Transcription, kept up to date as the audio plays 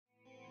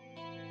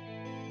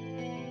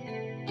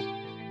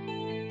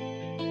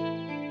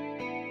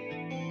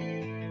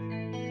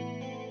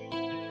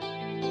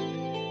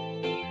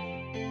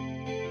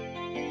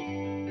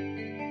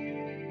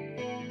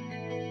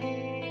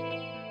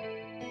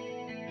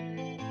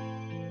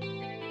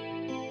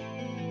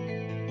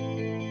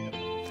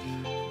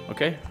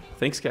Okay,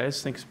 thanks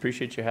guys. Thanks,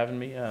 appreciate you having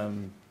me.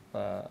 I'm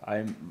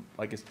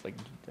like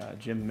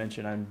Jim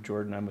mentioned, I'm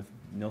Jordan. I'm with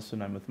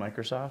Nielsen. I'm with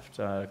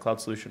Microsoft, Cloud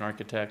Solution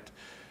Architect.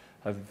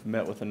 I've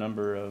met with a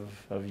number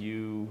of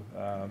you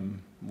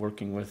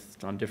working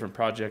on different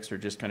projects or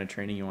just kind of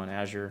training you on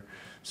Azure.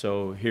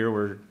 So here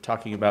we're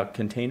talking about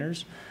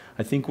containers.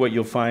 I think what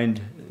you'll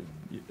find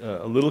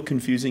a little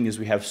confusing is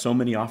we have so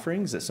many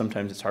offerings that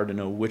sometimes it's hard to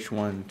know which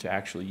one to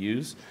actually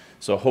use.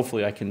 So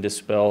hopefully I can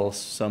dispel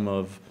some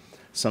of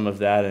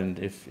that, and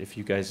if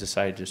you guys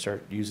decide to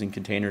start using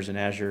containers in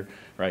Azure,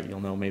 right,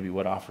 you'll know maybe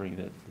what offering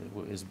that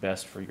is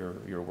best for your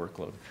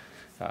workload.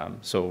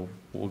 So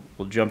we'll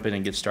jump in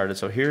and get started.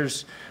 So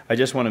I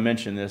just want to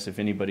mention this, if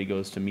anybody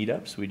goes to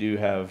meetups, we do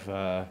have,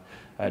 I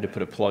had to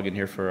put a plug in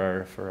here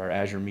for our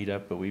Azure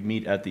meetup, but we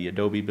meet at the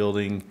Adobe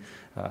building,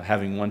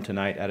 having one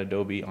tonight at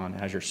Adobe on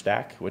Azure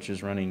Stack, which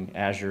is running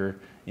Azure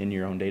in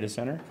your own data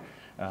center.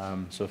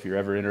 So if you're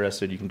ever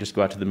interested, you can just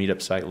go out to the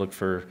meetup site, look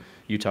for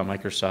Utah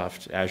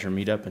Microsoft Azure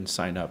Meetup, and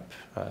sign up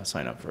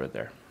for it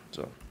there.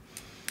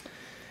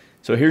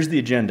 So here's the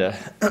agenda.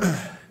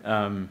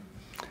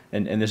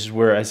 And this is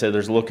where I said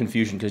there's a little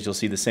confusion because you'll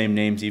see the same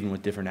names even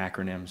with different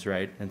acronyms,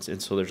 right?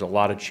 And so there's a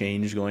lot of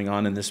change going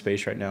on in this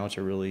space right now. It's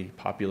a really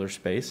popular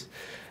space.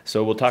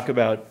 So we'll talk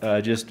about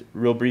just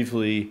real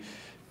briefly,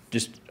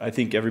 I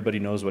think everybody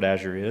knows what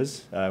Azure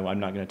is. I'm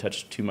not going to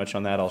touch too much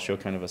on that. I'll show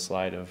kind of a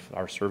slide of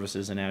our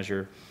services in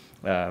Azure.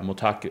 We'll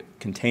talk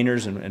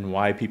containers and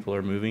why people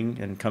are moving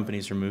and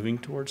companies are moving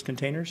towards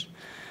containers.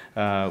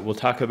 We'll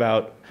talk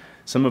about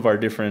some of our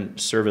different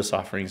service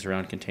offerings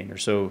around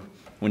containers. So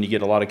when you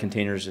get a lot of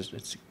containers,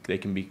 they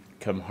can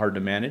become hard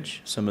to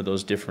manage, some of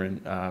those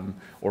different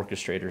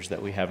orchestrators that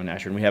we have in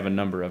Azure, and we have a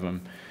number of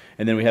them.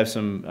 And then we have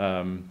some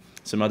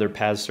other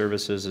PaaS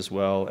services as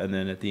well, and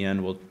then at the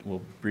end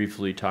we'll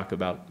briefly talk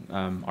about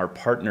our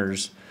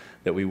partners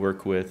that we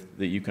work with,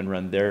 that you can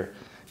run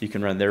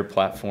their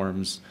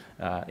platforms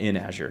in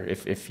Azure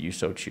if you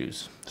so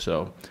choose.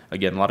 So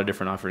again, a lot of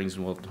different offerings,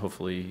 and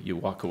hopefully you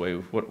walk away.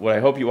 What I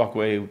hope you walk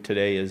away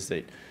today is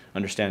that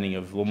understanding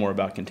of a little more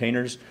about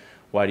containers,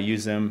 why to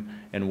use them,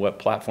 and what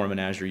platform in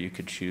Azure you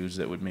could choose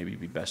that would maybe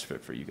be best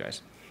fit for you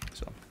guys.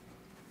 So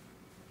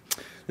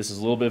this is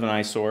a little bit of an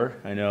eyesore,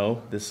 I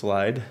know, this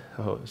slide.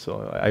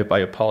 So I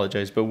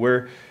apologize, but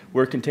where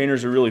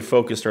containers are really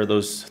focused are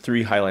those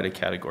three highlighted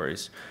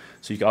categories.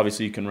 So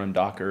obviously you can run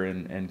Docker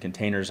and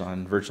containers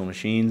on virtual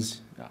machines.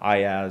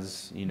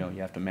 IaaS, you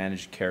have to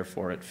manage, care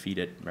for it, feed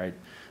it, right?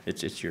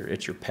 It's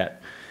your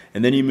pet.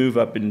 And then you move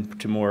up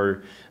into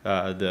more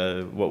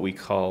what we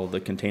call the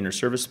container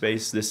service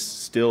space. This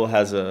still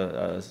has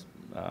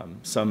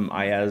some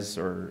IaaS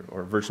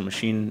or virtual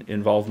machine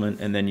involvement,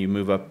 and then you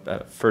move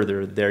up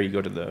further there. You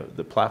go to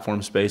the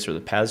platform space or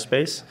the PaaS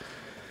space,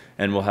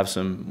 and we'll have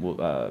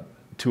some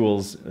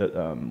tools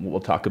that we'll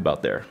talk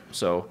about there.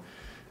 So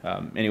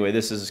anyway,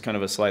 this is kind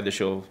of a slide to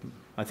show.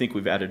 I think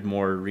we've added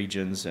more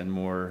regions and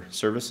more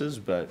services,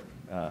 but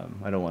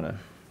I don't want to.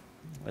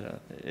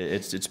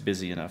 It's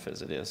busy enough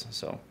as it is.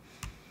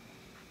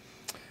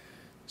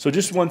 So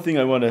just one thing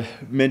I want to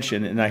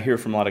mention, and I hear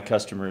from a lot of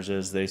customers,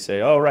 is they say,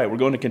 "Oh, right, we're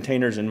going to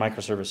containers and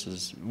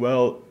microservices."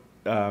 Well,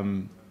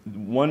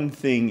 one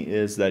thing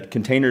is that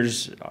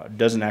containers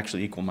doesn't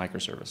actually equal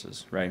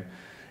microservices, right?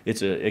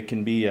 It's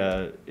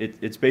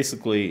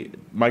basically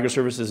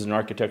microservices is an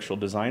architectural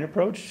design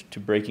approach to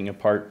breaking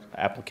apart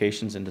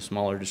applications into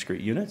smaller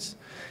discrete units.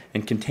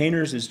 And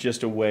containers is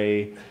just a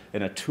way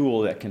and a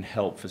tool that can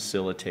help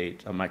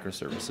facilitate a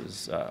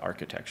microservices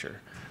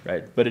architecture,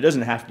 right? But you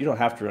don't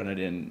have to run it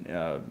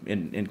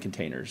in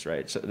containers,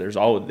 right? So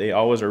they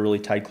always are really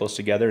tied close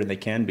together, and they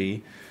can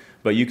be,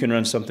 but you can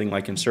run something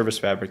like in Service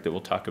Fabric that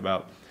we'll talk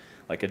about,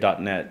 like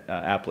a .NET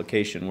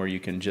application where you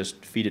can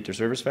just feed it to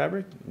Service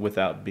Fabric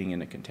without being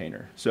in a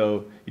container.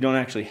 So you don't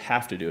actually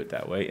have to do it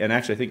that way. And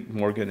actually, I think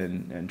Morgan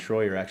and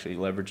Troy are actually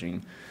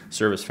leveraging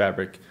Service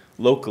Fabric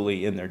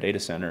locally in their data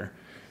center,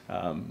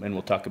 and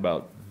we'll talk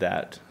about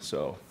that.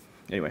 So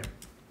anyway,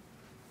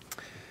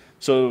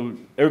 so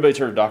everybody's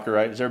heard of Docker,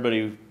 right? Is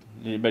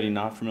anybody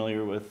not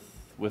familiar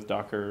with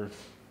Docker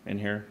in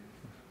here?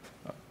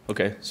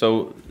 Okay,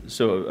 so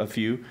a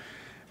few.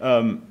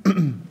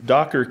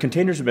 Docker,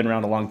 containers have been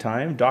around a long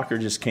time. Docker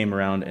just came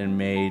around and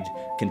made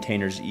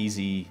containers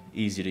easy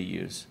to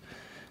use.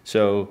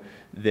 So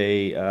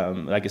they,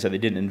 like I said, they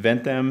didn't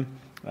invent them,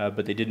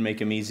 but they did make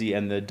them easy.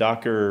 And the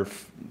Docker,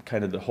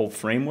 kind of the whole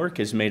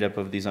framework is made up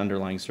of these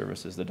underlying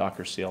services, the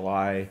Docker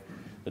CLI,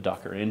 the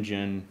Docker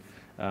engine.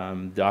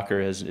 Docker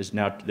is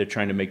now, they're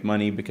trying to make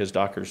money because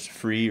Docker's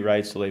free,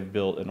 right? So they've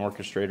built an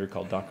orchestrator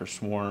called Docker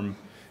Swarm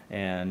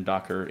and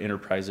Docker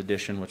Enterprise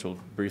Edition, which we'll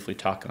briefly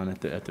talk on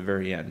at the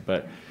very end.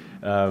 But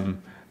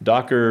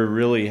Docker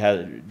really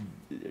had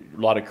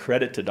a lot of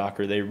credit to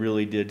Docker. They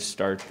really did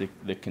start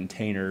the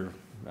container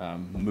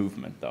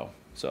movement, though.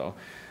 So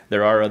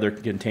there are other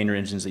container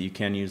engines that you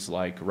can use,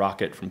 like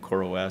Rocket from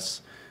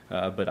CoreOS,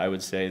 but I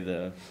would say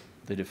the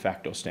de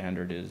facto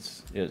standard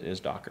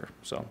is Docker.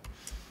 So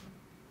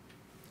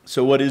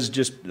what is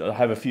I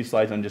have a few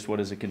slides on just what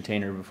is a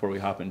container before we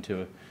hop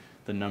into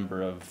the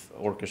number of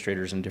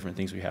orchestrators and different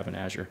things we have in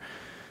Azure.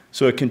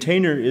 So a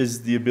container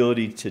is the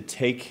ability to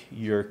take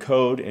your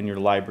code and your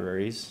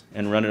libraries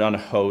and run it on a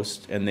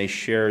host, and they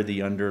share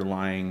the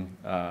underlying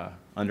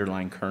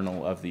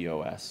kernel of the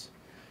OS,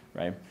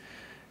 right?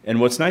 And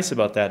what's nice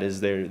about that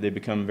is they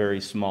become very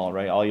small,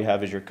 right? All you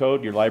have is your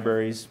code, your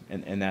libraries,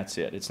 and that's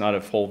it. It's not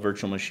a full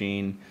virtual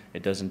machine.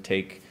 It doesn't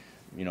take,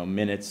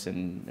 minutes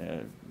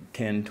and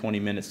 10, 20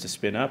 minutes to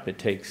spin up. It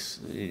takes,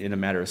 in a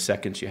matter of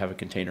seconds, you have a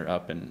container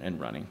up and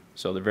running.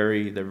 So they're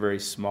very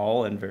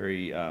small and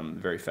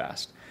very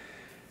fast.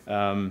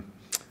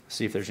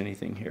 See if there's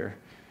anything here.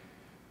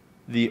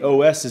 The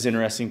OS is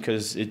interesting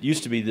because it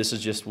used to be this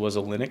was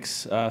a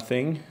Linux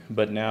thing,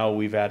 but now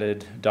we've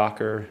added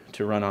Docker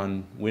to run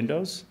on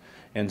Windows,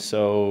 and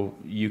so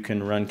you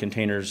can run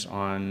containers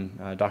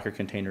on Docker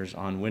containers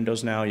on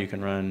Windows now. You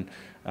can run,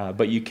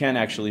 but you can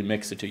actually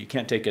mix the two. You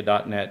can't take a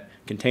 .NET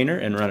container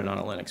and run it on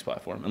a Linux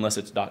platform unless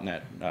it's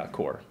 .NET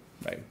Core,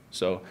 right?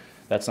 So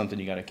that's something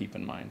you got to keep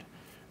in mind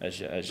as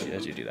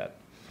you do that.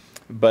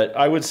 But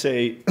I would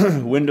say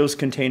Windows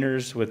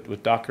containers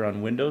with Docker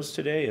on Windows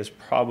today is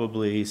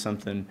probably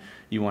something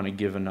you want to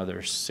give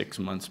another 6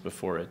 months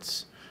before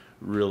it's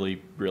really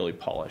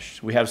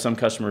polished. We have some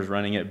customers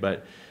running it,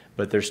 but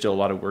there's still a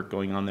lot of work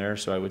going on there.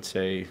 So I would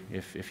say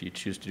if you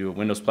choose to do a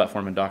Windows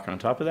platform and Docker on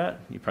top of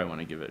that, you probably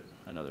want to give it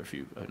another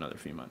few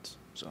months.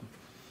 So,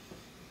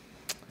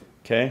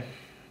 okay.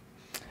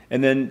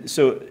 And then,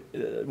 so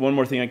one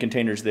more thing on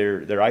containers,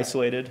 they're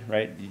isolated,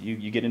 right?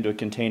 You get into a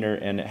container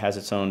and it has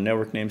its own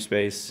network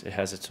namespace, it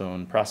has its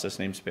own process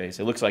namespace.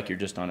 It looks like you're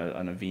just on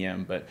a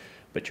VM,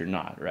 but you're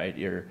not, right?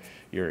 You're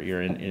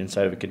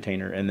inside of a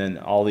container, and then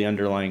all the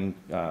underlying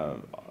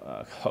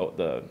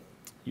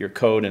your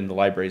code and the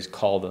libraries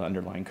call the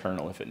underlying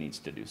kernel if it needs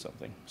to do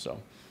something.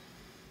 So,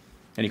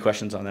 any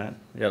questions on that?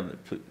 Yeah,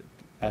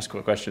 ask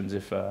questions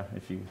if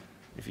you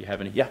have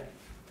any. Yeah.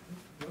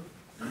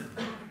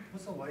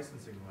 What's the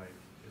licensing like?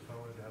 If I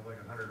wanted to have like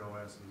 100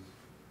 OSs,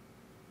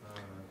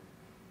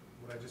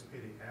 would I just pay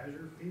the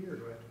Azure fee, or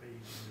do I have to pay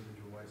each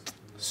individual license?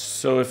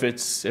 So if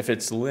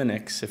it's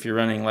Linux, if you're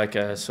running like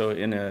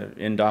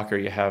in Docker,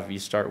 you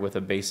start with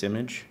a base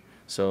image.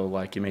 So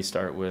like you may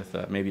start with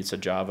maybe it's a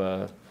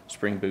Java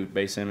Spring Boot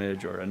base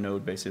image or a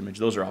Node base image.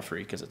 Those are all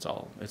free because it's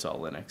all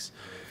Linux.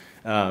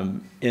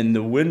 In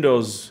the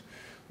Windows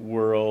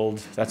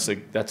world, that's a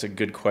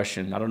good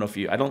question. I don't know if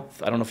you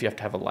have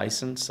to have a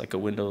license, like a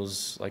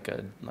Windows,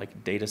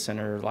 like data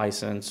center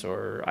license,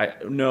 or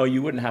no,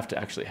 you wouldn't have to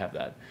actually have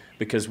that,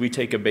 because we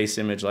take a base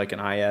image like an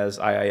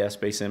IIS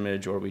base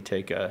image, or we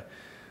take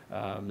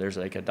there's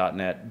like a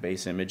 .NET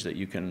base image that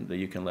you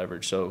can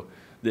leverage. So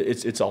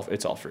it's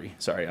all free.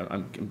 Sorry,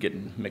 I'm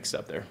getting mixed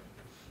up there.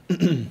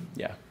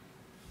 Yeah.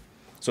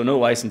 So no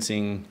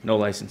licensing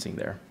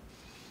there.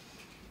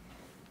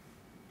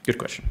 Good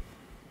question.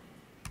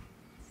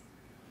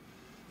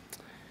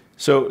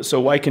 So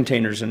why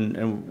containers?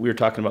 And we were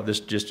talking about this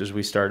just as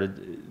we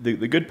started.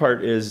 The good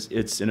part is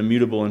it's an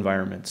immutable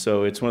environment.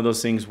 So it's one of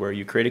those things where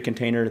you create a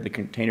container, the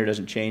container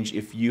doesn't change.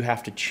 If you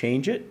have to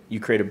change it, you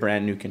create a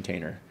brand new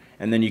container.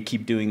 And then you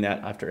keep doing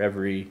that after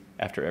every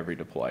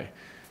deploy.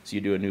 So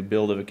you do a new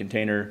build of a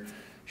container,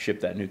 ship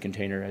that new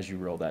container as you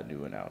roll that new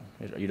one out.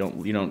 You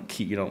don't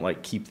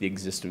keep the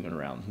existing one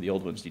around. The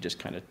old ones, you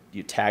just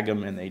you tag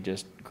them and they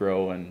just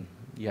grow, and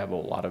you have a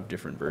lot of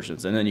different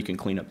versions. And then you can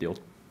clean up the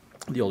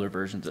older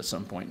versions at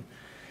some point.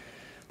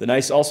 The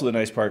nice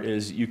part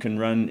is you can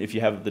run, if you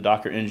have the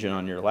Docker engine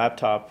on your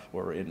laptop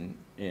or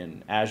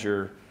in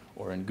Azure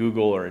or in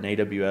Google or in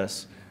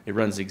AWS, it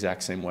runs the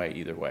exact same way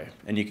either way.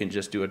 And you can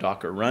just do a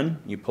Docker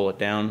run, you pull it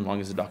down as long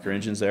as the Docker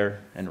engine's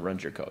there, and it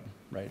runs your code,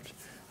 right?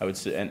 I would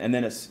say, and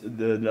then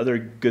the other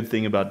good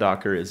thing about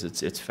Docker is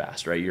it's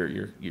fast, right?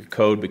 Your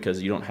code,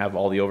 because you don't have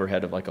all the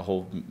overhead of like a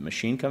whole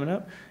machine coming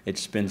up, it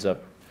spins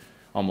up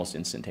almost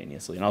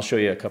instantaneously. And I'll show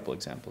you a couple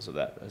examples of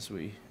that as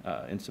we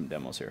in some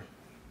demos here.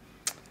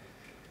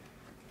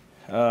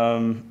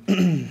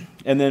 And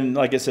then,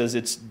 like it says,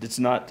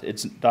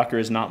 Docker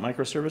is not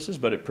microservices,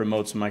 but it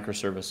promotes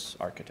microservice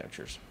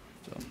architectures.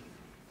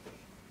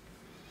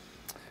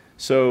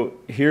 So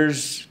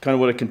here's kind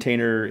of what a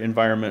container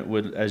environment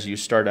would, as you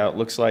start out,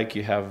 looks like.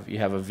 You have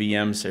a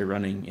VM, say,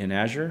 running in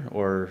Azure,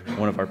 or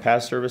one of our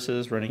PaaS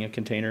services running a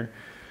container.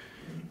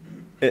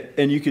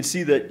 And you can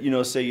see that,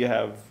 say you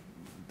have,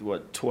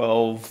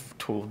 12,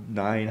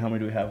 9, how many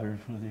do we have here?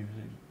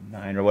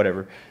 9 or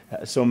whatever.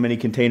 So many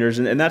containers,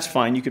 and that's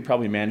fine. You could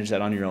probably manage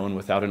that on your own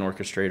without an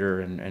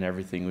orchestrator, and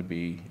everything would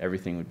be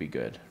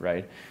good,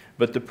 right?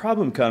 But the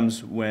problem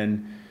comes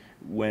when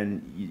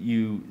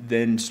you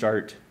then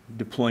start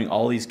deploying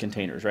all these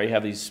containers, right? You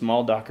have these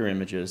small Docker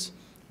images,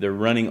 they're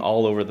running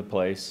all over the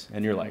place,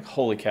 and you're like,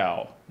 holy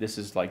cow, this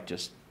is like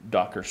just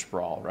Docker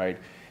sprawl, right?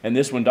 And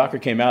when Docker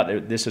came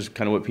out, this is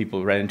kind of what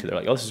people ran into. They're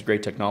like, oh, this is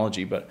great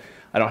technology, but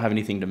I don't have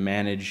anything to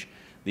manage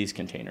these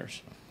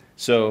containers.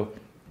 So,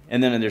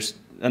 and then there's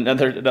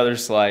another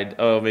slide.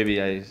 Oh, maybe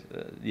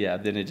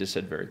then it just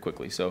said very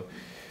quickly. So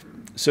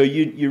So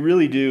you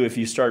really do, if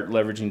you start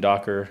leveraging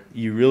Docker,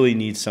 you really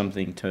need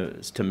something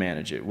to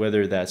manage it,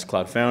 whether that's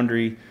Cloud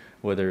Foundry,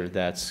 whether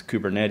that's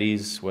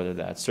Kubernetes, whether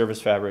that's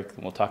Service Fabric,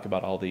 and we'll talk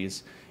about all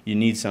these. You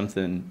need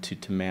something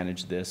to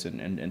manage this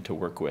and to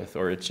work with,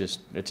 or it's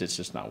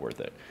just not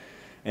worth it.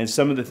 And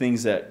some of the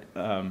things that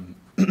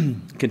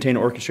container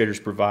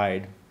orchestrators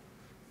provide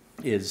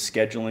is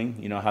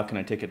scheduling. You know, how can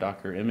I take a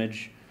Docker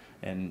image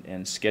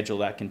and schedule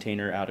that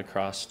container out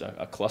across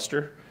a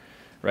cluster,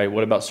 right?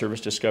 What about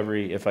service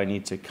discovery? If I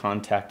need to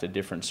contact a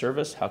different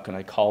service, how can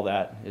I call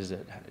that? Is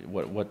it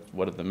what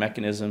are the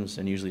mechanisms?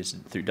 And usually it's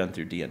done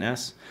through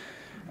DNS.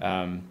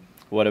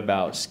 What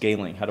about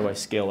scaling? How do I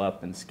scale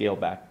up and scale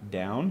back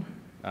down?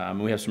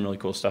 We have some really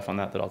cool stuff on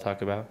that I'll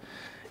talk about.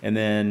 And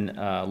then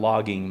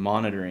logging,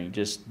 monitoring,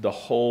 just the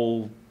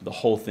whole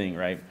thing,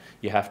 right?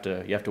 You have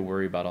to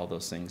worry about all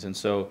those things, and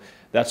so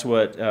that's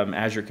what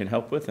Azure can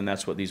help with, and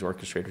that's what these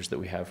orchestrators that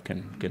we have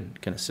can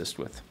assist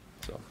with.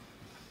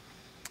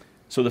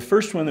 So the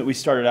first one that we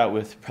started out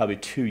with probably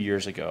 2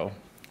 years ago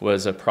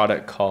was a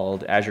product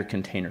called Azure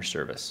Container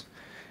Service.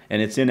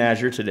 And it's in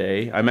Azure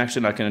today. I'm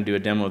actually not going to do a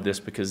demo of this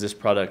because this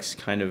product's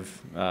kind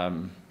of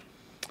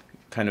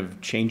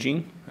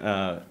changing.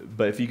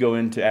 But if you go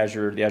into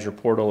Azure, the Azure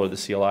portal or the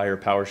CLI or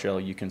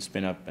PowerShell, you can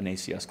spin up an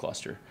ACS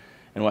cluster.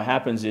 And what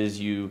happens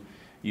is you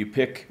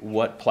pick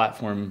what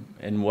platform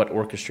and what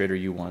orchestrator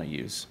you want to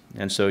use.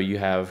 And so you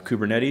have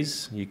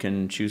Kubernetes you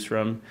can choose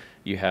from.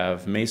 You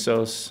have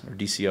Mesos or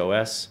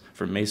DCOS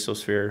from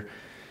Mesosphere,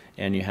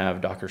 and you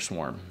have Docker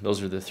Swarm.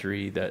 Those are the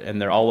three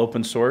and they're all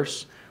open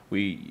source.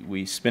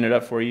 We spin it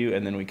up for you,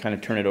 and then we kind of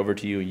turn it over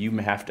to you. You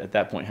have to, at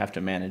that point, have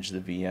to manage the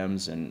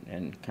VMs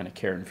and kind of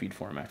care and feed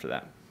for them after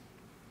that.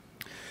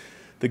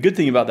 The good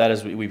thing about that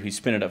is we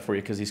spin it up for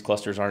you because these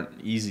clusters aren't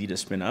easy to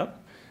spin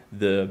up.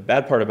 The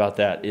bad part about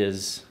that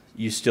is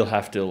you still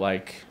have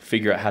to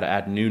figure out how to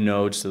add new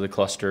nodes to the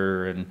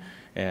cluster, and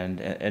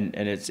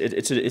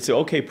it's an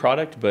okay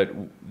product, but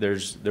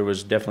there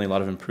was definitely a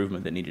lot of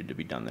improvement that needed to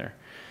be done there.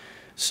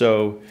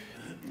 So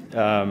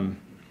that's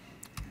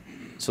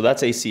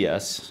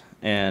ACS,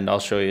 and I'll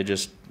show you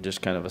just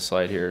kind of a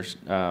slide here.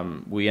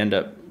 We end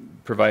up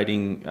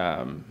providing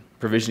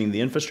provisioning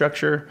the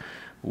infrastructure.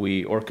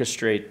 We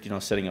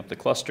orchestrate, setting up the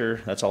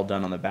cluster. That's all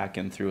done on the back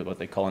end through what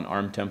they call an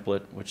ARM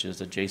template, which is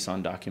a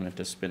JSON document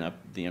to spin up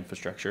the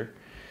infrastructure.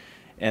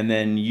 And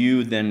then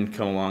you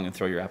come along and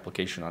throw your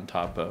application on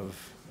top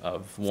of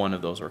one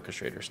of those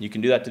orchestrators. You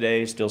can do that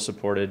today, still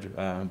supported,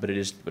 but it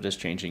is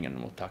changing, and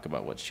we'll talk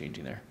about what's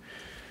changing there.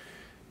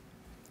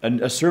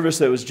 A service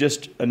that was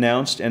just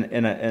announced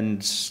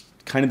and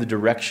kind of the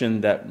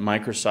direction that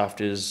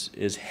Microsoft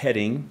is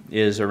heading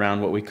is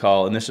around what we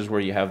call, and this is where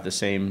you have the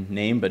same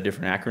name but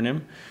different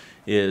acronym,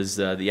 is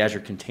the Azure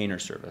Container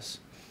Service.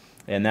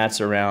 And that's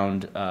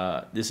around,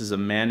 this is a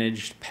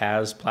managed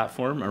PaaS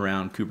platform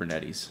around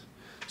Kubernetes.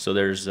 So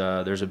there's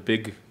a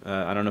big,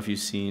 I don't know if you've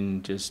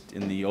seen just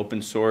in the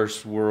open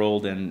source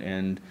world and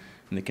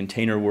in the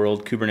container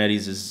world,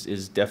 Kubernetes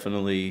is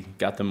definitely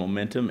got the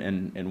momentum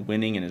and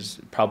winning, and is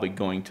probably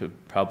going to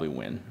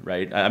win,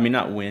 right? I mean,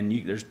 not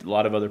win. There's a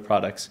lot of other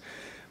products,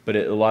 but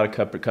a lot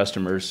of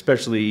customers,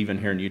 especially even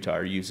here in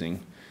Utah,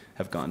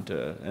 have gone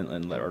to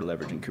and are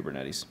leveraging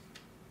Kubernetes.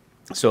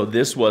 So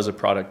this was a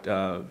product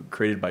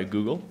created by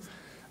Google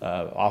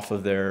off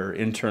of their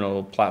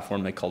internal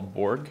platform they called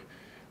Borg,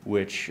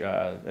 which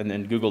and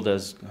then Google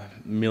does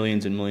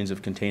millions and millions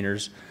of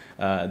containers.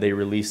 They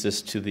released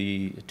this to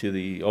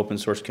the open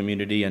source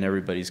community, and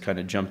everybody's kind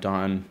of jumped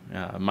on.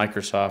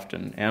 Microsoft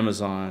and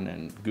Amazon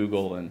and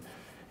Google and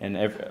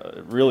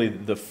really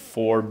the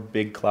four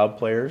big cloud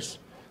players.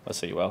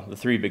 The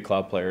three big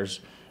cloud players,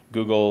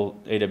 Google,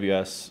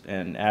 AWS,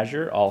 and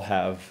Azure, all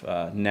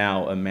have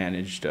now a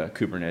managed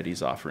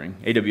Kubernetes offering.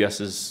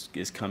 AWS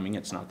is coming;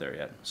 it's not there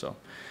yet. So,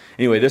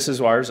 anyway, this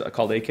is ours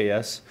called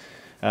AKS.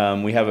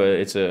 We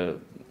have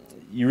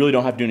you really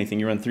don't have to do anything.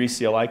 You run 3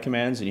 CLI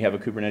commands, and you have a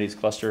Kubernetes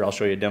cluster. I'll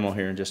show you a demo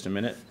here in just a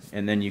minute,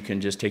 and then you can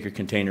just take your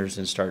containers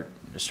and start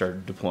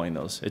deploying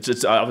those.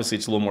 It's obviously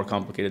it's a little more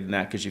complicated than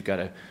that because you've got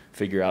to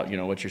figure out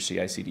what's your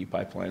CI/CD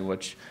pipeline,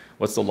 what's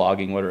the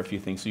logging, what are a few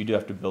things. So you do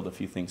have to build a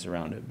few things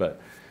around it,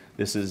 but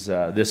this is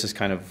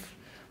kind of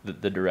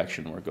the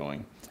direction we're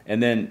going.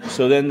 And then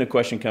the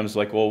question comes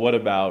well, what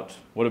about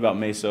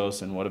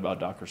Mesos and what about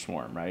Docker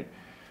Swarm, right?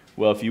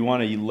 Well, if you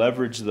want to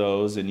leverage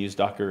those and use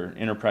Docker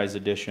Enterprise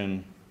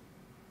Edition,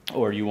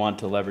 or you want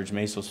to leverage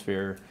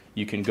Mesosphere,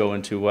 you can go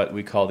into what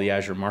we call the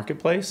Azure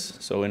Marketplace.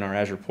 So in our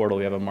Azure portal,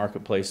 we have a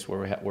marketplace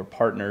where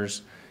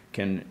partners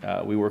can,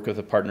 we work with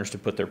the partners to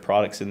put their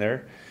products in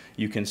there.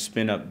 You can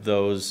spin up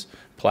those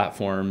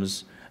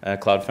platforms.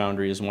 Cloud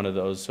Foundry is one of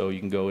those, so you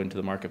can go into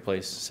the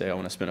marketplace, say I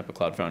want to spin up a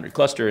Cloud Foundry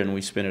cluster, and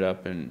we spin it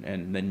up,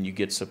 and then you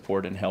get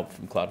support and help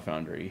from Cloud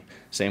Foundry.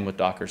 Same with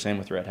Docker, same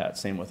with Red Hat,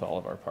 same with all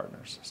of our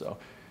partners. So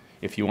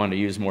if you want to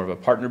use more of a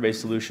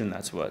partner-based solution,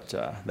 that's what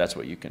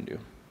you can do.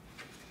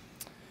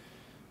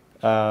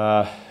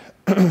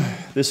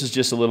 This is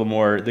just a little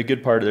more, the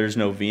good part, there's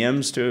no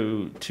VMs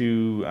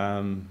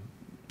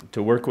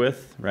to work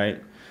with,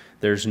 right?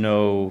 There's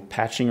no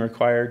patching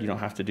required. You don't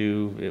have to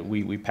do it.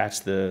 We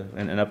patch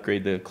and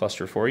upgrade the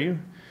cluster for you.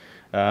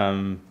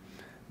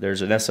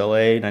 There's an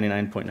SLA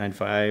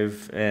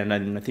 99.95, and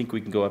I think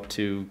we can go up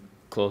to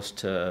close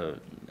to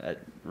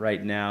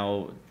right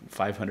now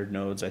 500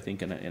 nodes, I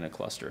think, in a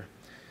cluster.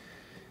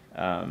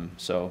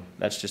 So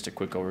that's just a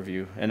quick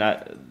overview, and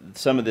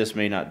some of this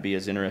may not be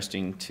as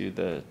interesting to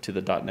the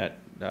 .NET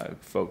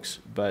folks,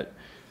 but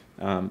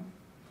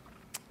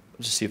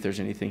just see if there's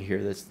anything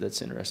here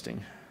that's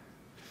interesting.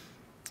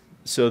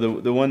 So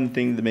the one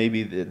thing that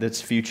maybe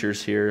that's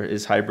futures here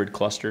is hybrid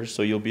clusters.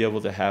 So you'll be able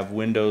to have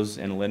Windows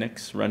and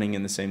Linux running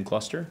in the same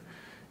cluster,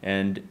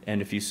 and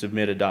if you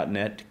submit a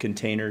 .NET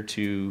container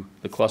to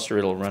the cluster,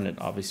 it'll run it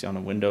obviously on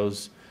a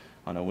Windows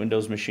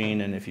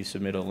machine, and if you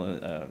submit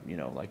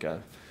like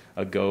a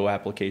Go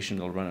application,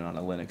 it'll run it on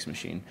a Linux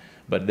machine.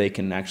 But they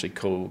can actually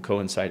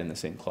coincide in the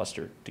same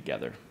cluster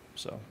together.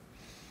 So.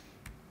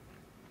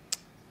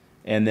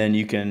 And then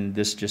you can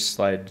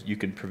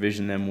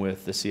provision them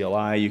with the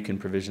CLI, you can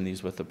provision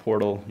these with the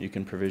portal, you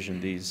can provision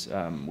these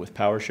with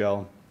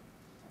PowerShell,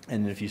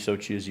 and if you so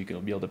choose, you can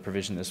be able to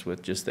provision this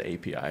with just the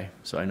API.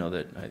 So I know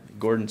that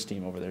Gordon's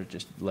team over there is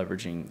just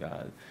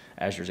leveraging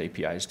Azure's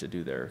APIs to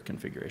do their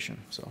configuration.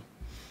 So,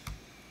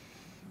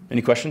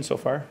 any questions so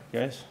far,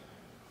 guys?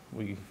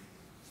 We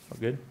all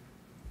good?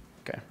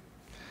 Okay.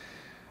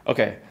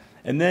 Okay.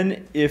 And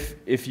then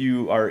if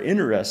you are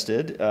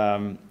interested,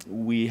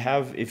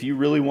 if you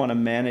really want to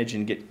manage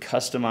and get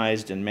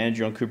customized and manage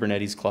your own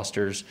Kubernetes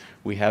clusters,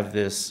 we have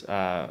this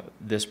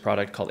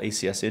product called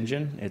ACS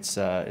Engine. It's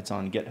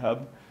on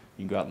GitHub.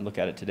 You can go out and look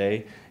at it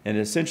today. And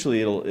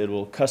essentially it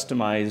will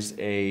customize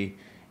a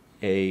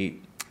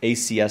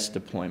ACS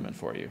deployment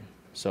for you.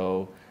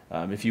 So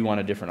if you want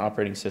a different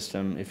operating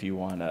system, if you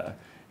want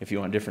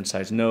different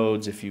size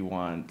nodes, if you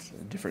want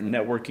different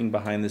networking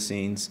behind the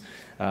scenes,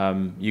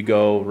 you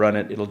go run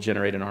it. It'll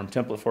generate an ARM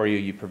template for you.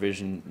 You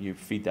provision, you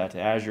feed that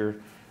to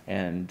Azure,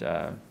 and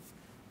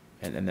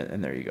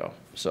there you go.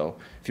 So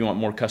if you want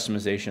more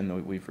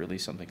customization, we've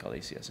released something called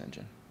ACS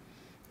Engine.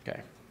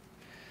 Okay.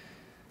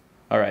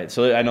 All right.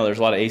 So I know there's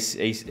a lot of ACE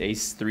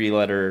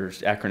 3-letter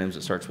acronyms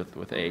that starts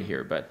with A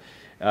here, but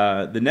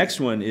the next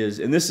one is,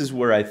 and this is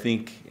where I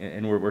think,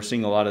 and we're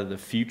seeing a lot of the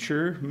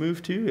future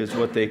move to, is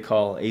what they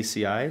call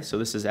ACI. So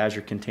this is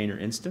Azure Container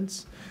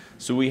Instance.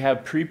 So we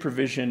have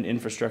pre-provisioned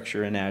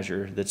infrastructure in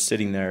Azure that's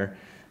sitting there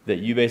that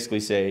you basically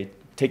say,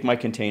 take my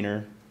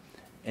container,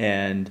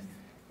 and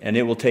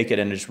it will take it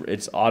and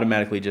it's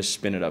automatically just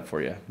spin it up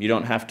for you. You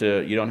don't have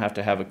to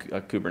have a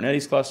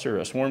Kubernetes cluster or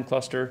a Swarm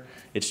cluster.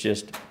 It's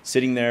just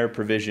sitting there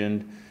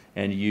provisioned,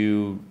 and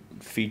you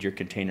feed your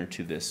container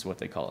to this, what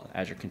they call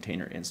Azure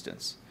Container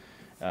Instance.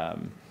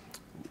 The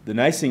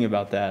nice thing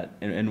about that,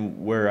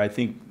 and where I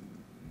think,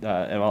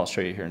 and I'll show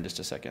you here in just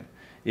a second,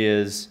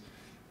 is,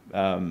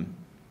 again,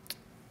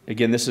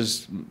 this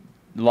is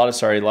a lot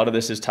of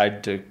this is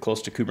tied to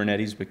close to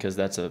Kubernetes, because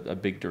that's a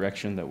big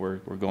direction that we're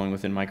going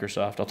within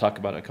Microsoft. I'll talk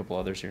about a couple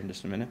others here in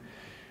just a minute.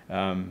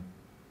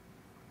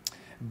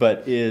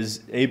 But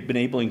is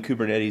enabling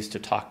Kubernetes to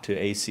talk to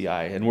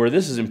ACI. And where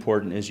this is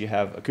important is you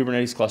have a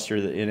Kubernetes cluster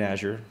in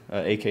Azure,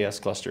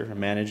 AKS cluster, a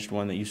managed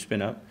one that you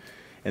spin up,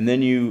 and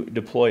then you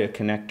deploy a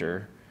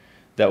connector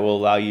that will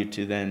allow you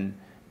to then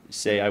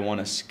say, I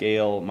want to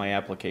scale my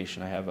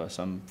application. I have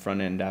some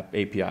front-end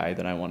API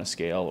that I want to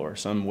scale, or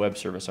some web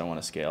service I want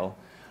to scale.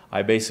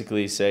 I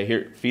basically say,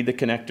 here, feed the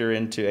connector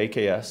into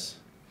AKS,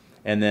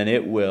 and then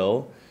it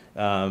will,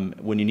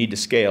 when you need to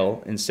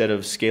scale, instead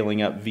of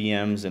scaling up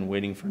VMs and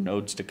waiting for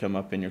nodes to come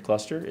up in your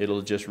cluster,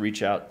 it'll just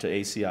reach out to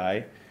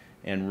ACI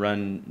and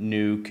run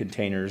new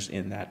containers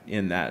in that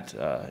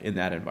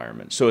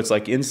environment. So it's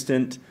like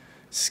instant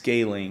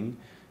scaling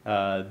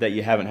that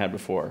you haven't had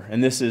before.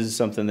 And this is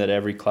something that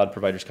every cloud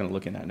provider is kind of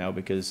looking at now,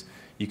 because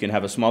you can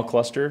have a small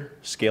cluster,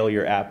 scale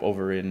your app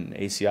over in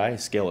ACI,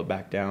 scale it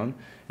back down,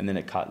 and then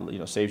it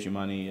saves you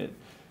money.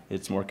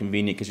 It's more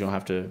convenient because you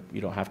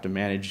don't have to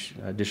manage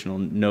additional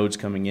nodes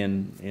coming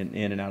in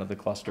and out of the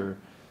cluster.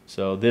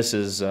 So this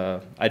is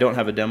I don't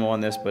have a demo on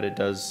this, but it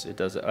does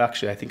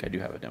actually, I think I do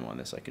have a demo on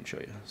this I can show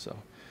you. So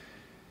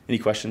any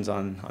questions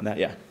on that?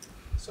 Yeah.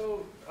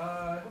 So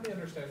help me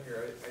understand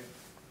here.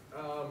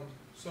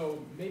 So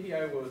maybe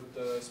I would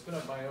spin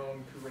up my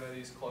own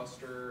Kubernetes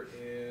cluster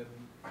in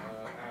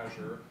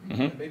Azure.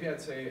 Mm-hmm. And maybe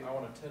I'd say I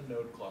want a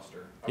 10-node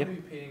cluster. I'm Yep. going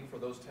to be paying for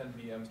those 10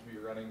 VMs to be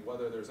running,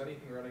 whether there's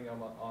anything running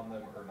on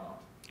them or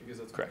not,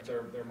 because Correct.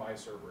 They're my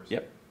servers.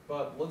 Yep.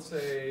 But let's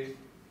say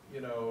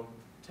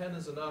 10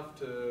 is enough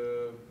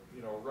to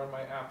run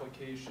my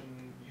application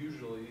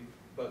usually,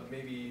 but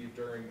maybe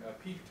during a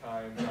peak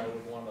time I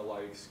would want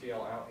to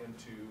scale out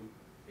into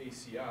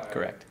ACI.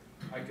 Correct.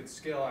 I could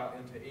scale out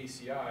into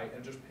ACI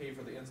and just pay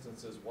for the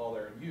instances while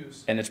they're in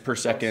use. And it's per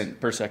second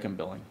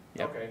billing.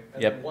 Yep. Okay.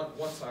 And Yep. then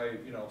once I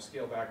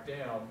scale back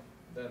down,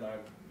 then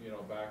I'm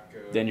back.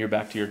 Then you're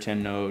back to your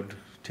 10 node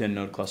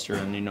cluster,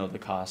 and you know the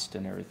cost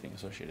and everything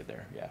associated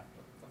there. Yeah.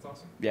 That's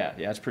awesome. Yeah.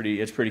 It's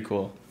pretty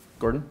cool.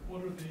 Gordon?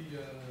 What are the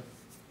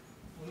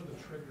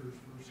triggers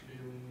for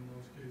scaling in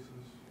those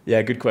cases?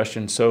 Yeah, good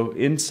question. So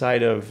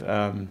inside of,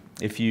 and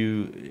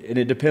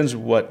it depends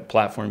what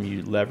platform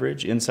you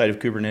leverage. Inside of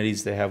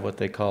Kubernetes, they have what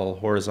they call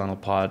horizontal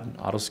pod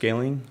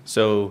autoscaling.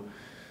 So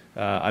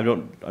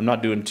I'm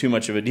not doing too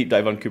much of a deep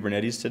dive on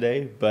Kubernetes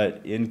today,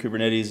 but in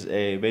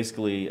Kubernetes,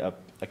 basically a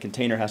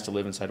container has to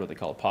live inside what they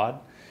call a pod.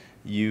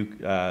 You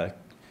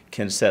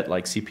can set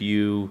like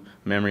CPU,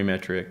 memory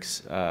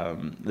metrics.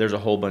 There's a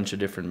whole bunch of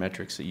different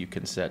metrics that you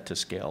can set to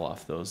scale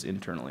off those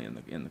internally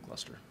in the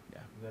cluster.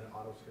 Yeah. And then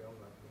auto scale.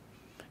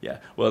 Yeah.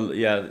 Well,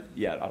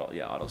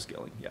 auto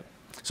scaling. Yeah.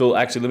 So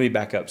actually, let me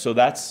back up. So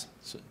that's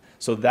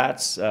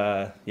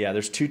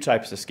there's two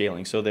types of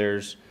scaling. So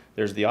there's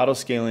the auto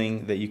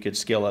scaling that you could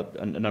scale up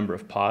a number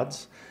of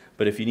pods,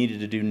 but if you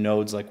needed to do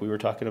nodes like we were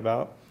talking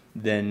about,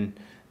 then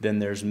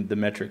there's the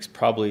metrics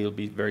probably will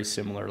be very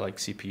similar, like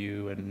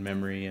CPU and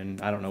memory and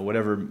I don't know,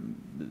 whatever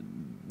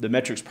the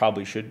metrics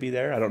probably should be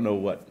there. I don't know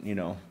what, Like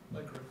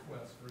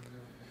requests, for example.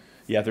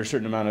 Yeah, there's a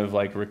certain amount of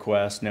like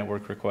requests,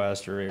 network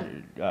requests, or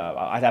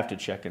I'd have to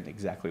check in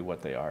exactly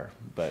what they are,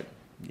 but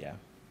yeah.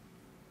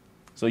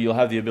 So you'll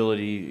have the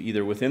ability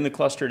either within the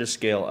cluster to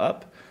scale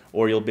up,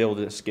 or you'll be able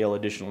to scale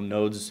additional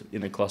nodes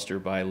in a cluster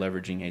by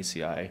leveraging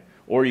ACI,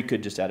 or you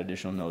could just add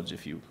additional nodes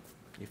if you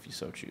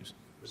so choose.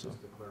 Just So to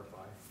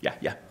clarify. yeah.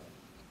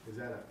 Is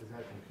that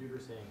a computer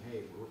saying,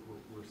 hey,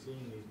 we're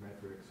seeing these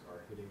metrics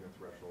are hitting the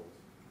thresholds.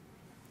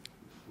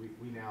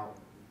 We now,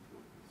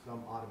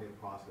 some automated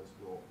process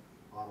will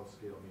auto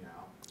scale me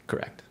out.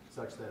 Correct.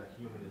 Such that a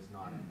human is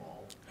not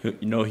involved.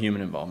 No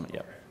human involvement.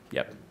 Yep. Okay.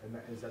 Yep. And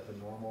is that the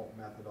normal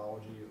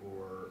methodology,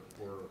 or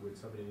would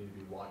somebody need to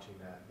be watching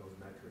those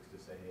metrics to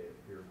say, hey, it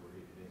appears we're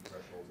hitting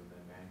thresholds, and then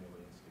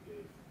manually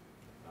instigate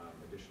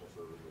additional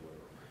servers or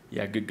whatever?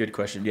 Yeah, good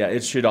question. Yeah,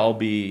 it should all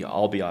be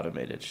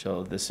automated.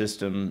 So the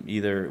system,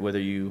 either whether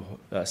you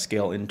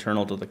scale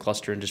internal to the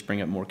cluster and just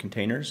bring up more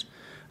containers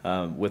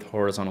with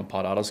horizontal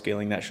pod auto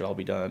scaling, that should all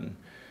be done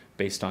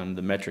based on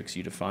the metrics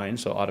you define,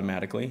 so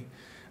automatically.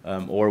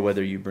 Or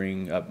whether you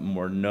bring up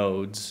more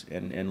nodes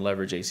and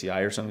leverage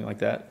ACI or something like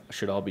that,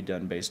 should all be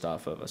done based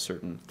off of a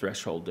certain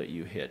threshold that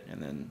you hit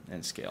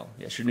and scale.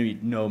 Yeah, shouldn't be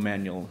no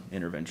manual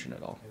intervention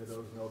at all. And do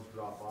those nodes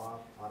drop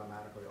off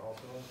automatically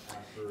also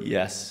after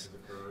Yes. has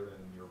occurred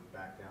and you're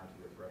back down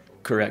to your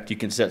threshold? Correct. You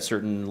can set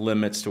certain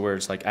limits to where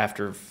it's like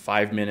after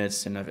 5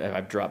 minutes and if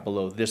I've dropped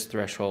below this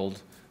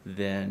threshold,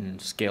 then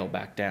scale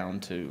back down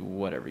to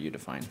whatever you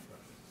define.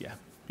 Yeah.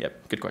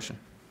 Yep. Good question.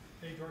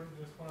 Hey, Jordan,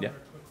 just one Yeah. other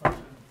quick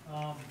question.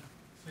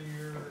 So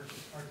your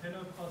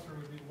Arteno cluster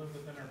would live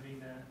within our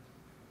VNet.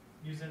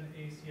 Using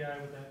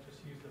ACI, would that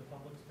just use the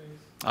public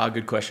space?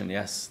 Good question.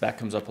 Yes, that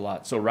comes up a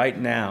lot. So right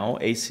now,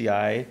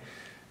 ACI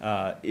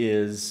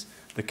is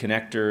the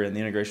connector, and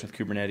the integration with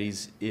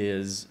Kubernetes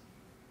is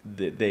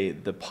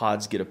the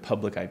pods get a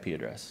public IP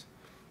address.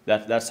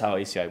 That's how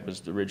ACI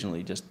was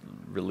originally just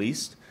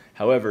released.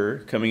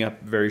 However, coming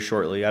up very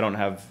shortly, I don't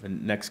have the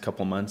next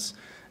couple months.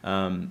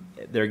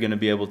 They're going to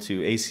be able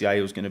to,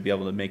 ACI was going to be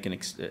able to make an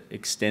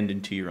extend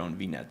into your own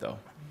VNet though.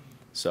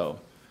 So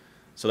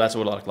that's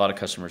what a lot of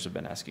customers have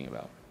been asking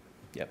about.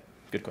 Yep,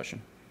 good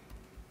question.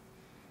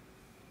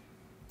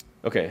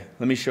 Okay,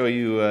 let me show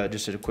you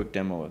just a quick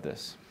demo of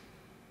this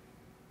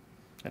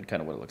and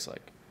kind of what it looks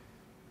like.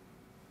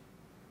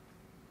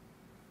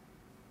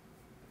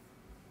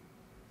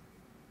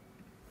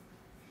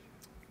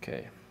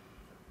 Okay,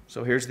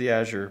 so here's the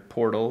Azure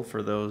portal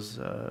for those.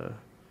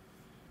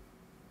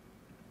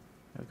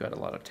 I've got a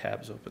lot of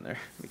tabs open there.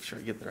 Make sure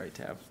I get the right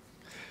tab.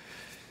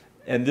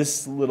 And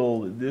this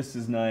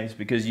is nice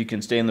because you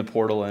can stay in the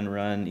portal and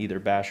run either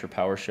Bash or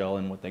PowerShell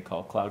in what they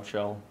call Cloud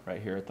Shell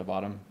right here at the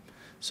bottom.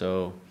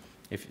 So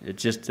if it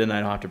just, then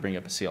I don't have to bring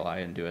up a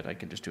CLI and do it. I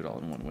can just do it all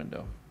in one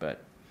window.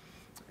 But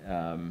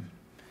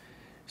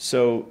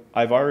so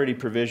I've already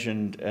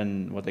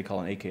provisioned what they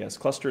call an AKS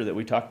cluster that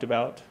we talked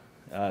about.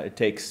 It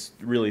takes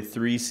really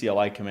 3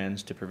 CLI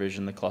commands to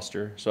provision the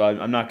cluster. So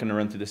I'm not going to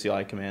run through the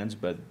CLI commands,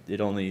 but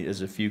it only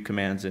is a few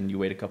commands, and you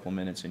wait a couple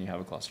minutes and you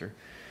have a cluster.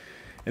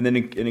 And then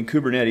in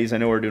Kubernetes, I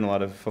know we're doing a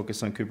lot of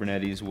focus on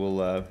Kubernetes.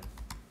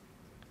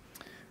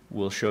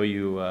 We'll show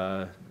you.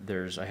 I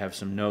have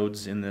some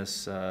nodes in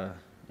this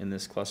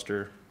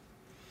cluster.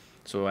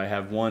 So I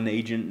have one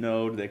agent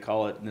node, they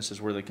call it, and this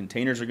is where the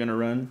containers are going to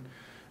run.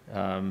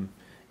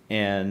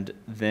 And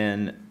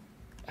then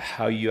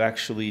how you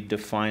actually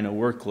define a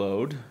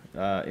workload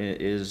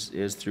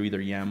is through either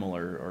YAML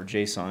or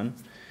JSON.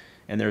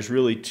 And there's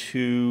really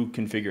 2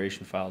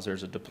 configuration files.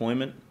 There's a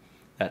deployment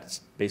that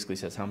basically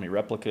says how many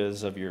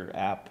replicas of your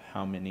app,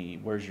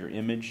 where's your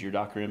image, your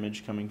Docker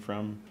image coming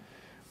from,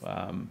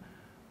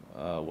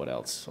 what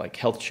else? Like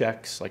health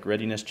checks, like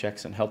readiness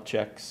checks and health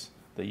checks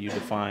that you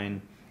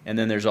define. And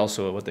then there's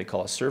also what they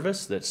call a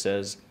service that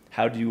says,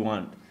 how do you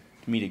want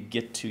me to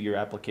get to your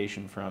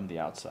application from the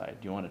outside?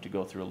 Do you want it to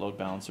go through a load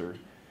balancer?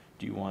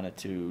 Do you want it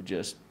to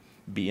just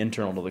be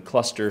internal to the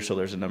cluster? So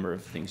there's a number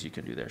of things you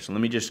can do there. So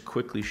let me just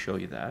quickly show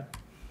you that.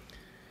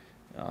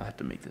 I'll have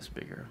to make this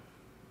bigger.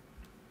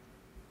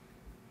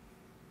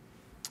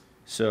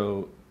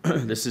 So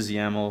this is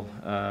YAML.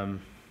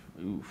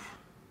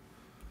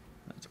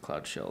 That's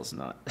Cloud Shell is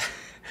not.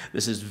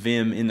 This is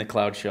Vim in the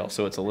Cloud Shell,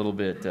 so it's a little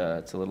bit.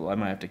 I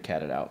might have to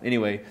cat it out.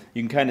 Anyway,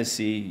 you can kind of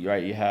see,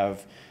 right? You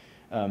have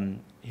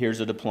here's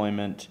a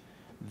deployment.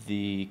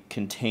 The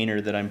container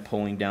that I'm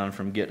pulling down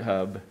from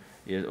GitHub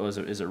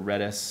is a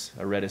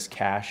Redis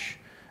cache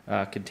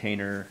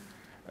container.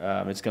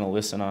 It's going to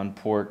listen on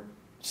port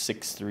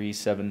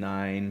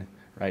 6379,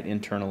 right,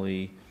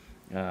 internally,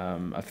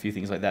 a few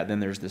things like that.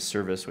 Then there's this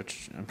service,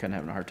 which I'm kind of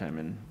having a hard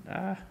time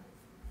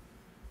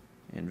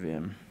in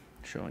Vim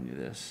showing you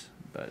this,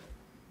 but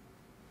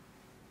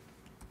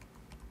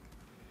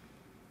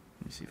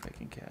let me see if I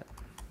can cat.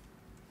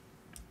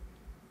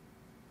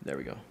 There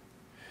we go.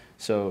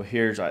 So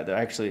here's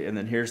actually, and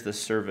then here's the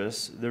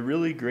service. The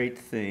really great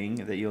thing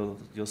that you'll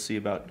see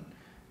about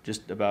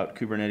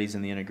Kubernetes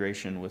and the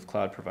integration with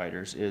cloud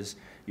providers is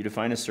you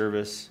define a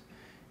service,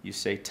 you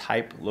say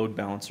type load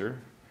balancer,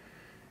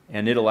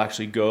 and it'll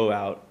actually go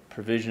out,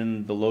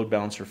 provision the load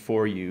balancer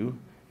for you,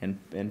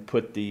 and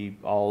put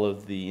all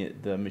of the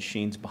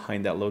machines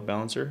behind that load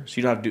balancer. So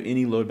you don't have to do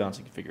any load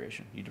balancing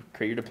configuration. You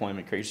create your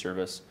deployment, create your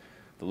service,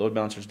 the load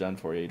balancer's done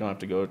for you. You don't have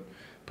to go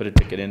put a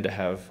ticket in to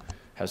have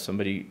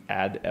somebody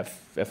add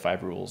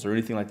F5 rules or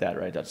anything like that,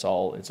 right? It's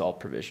all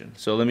provision.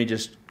 So let me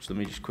just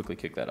quickly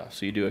kick that off.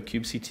 So you do a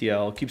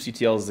kubectl.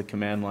 kubectl is the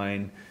command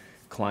line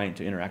client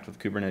to interact with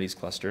Kubernetes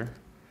cluster.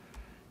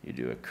 You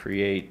do a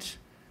create,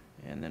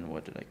 and then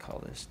what did I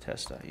call this?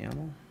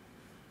 Test.yaml.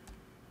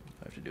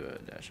 I have to do a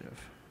 -f.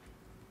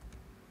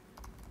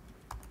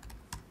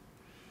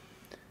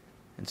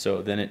 And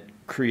so then it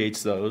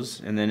creates those,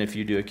 and then if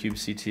you do a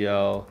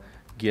kubectl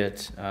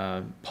get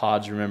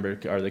pods, remember,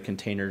 are the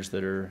containers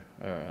that are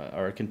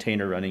a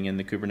container running in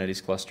the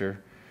Kubernetes cluster.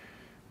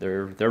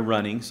 They're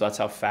running, so that's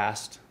how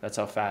fast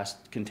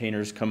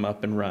containers come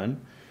up and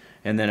run.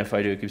 And then if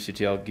I do a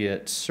kubectl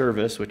get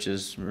service, which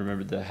is,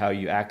 remember, how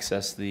you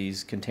access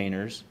these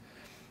containers,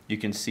 you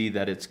can see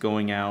that it's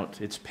going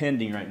out. It's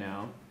pending right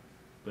now,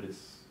 but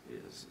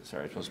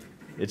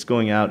it's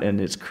going out and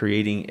it's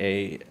creating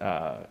a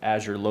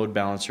Azure load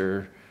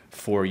balancer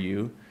for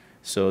you.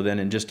 So then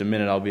in just a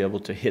minute, I'll be able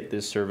to hit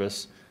this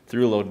service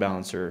through a load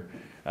balancer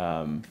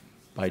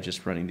by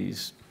just running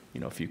these,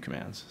 a few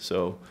commands.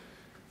 So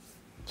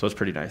it's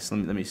pretty nice.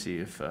 Let me see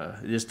if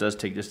this does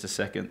take just a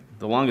second.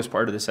 The longest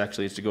part of this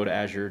actually is to go to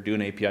Azure, do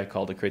an API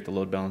call to create the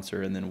load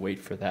balancer, and then wait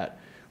for that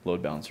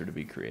load balancer to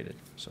be created.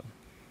 So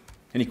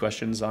any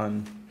questions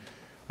on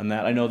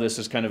that? I know this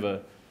is kind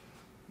of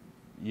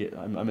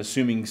I'm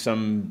assuming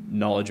some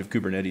knowledge of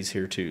Kubernetes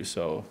here too.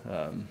 So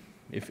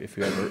if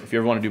you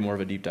ever want to do more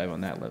of a deep dive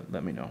on that,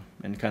 let me know,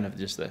 and kind of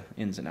just the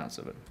ins and outs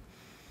of it.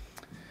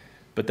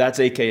 But that's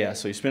AKS.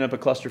 So you spin up a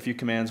cluster, a few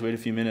commands, wait a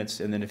few minutes,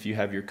 and then if you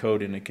have your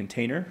code in a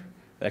container,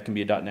 that can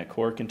be a .NET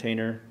Core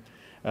container.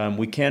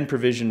 We can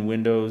provision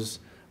Windows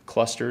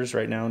clusters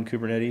right now in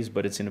Kubernetes,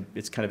 but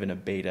it's kind of in a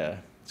beta.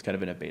 It's kind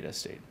of in a beta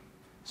state.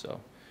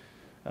 So,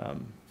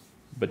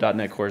 but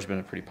 .NET Core has been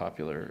a pretty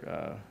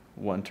popular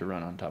one to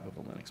run on top of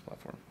a Linux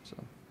platform. So,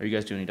 are you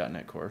guys doing any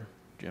 .NET Core,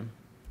 Jim?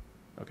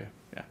 Okay,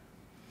 yeah.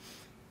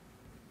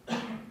 So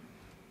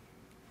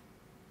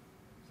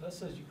that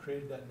says you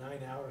created that 9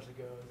 hours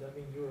ago. Does that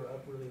mean you were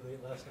up really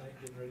late last night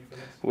getting ready for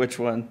this? Which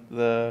one? 9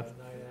 hours.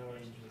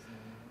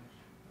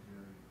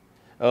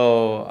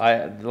 Oh,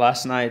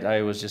 last night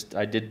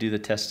I did do the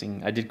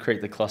testing. I did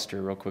create the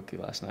cluster real quickly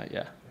last night.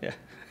 Yeah.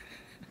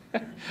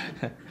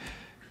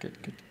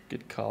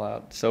 Good call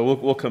out. So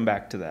we'll come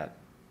back to that,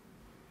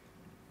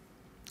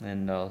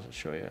 and I'll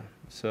show you.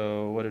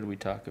 So what did we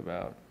talk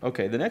about?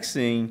 Okay, the next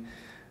thing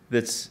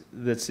that's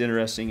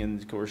interesting,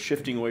 and we're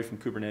shifting away from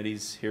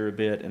Kubernetes here a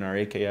bit in our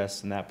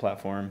AKS and that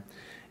platform,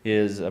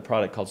 is a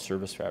product called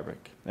Service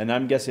Fabric. And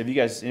I'm guessing,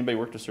 anybody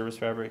worked with Service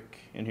Fabric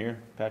in here,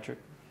 Patrick?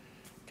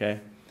 Okay.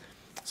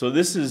 So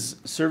this is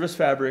Service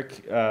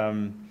Fabric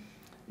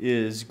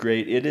is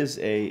great.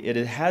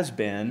 It has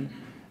been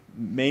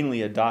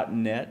mainly a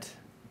 .NET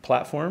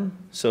platform.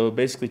 So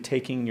basically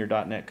taking your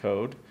 .NET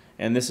code,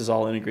 and this is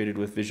all integrated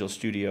with Visual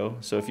Studio.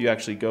 So if you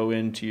actually go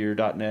into your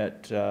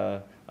 .NET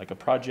like a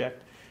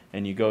project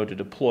and you go to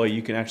deploy,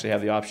 you can actually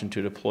have the option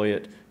to deploy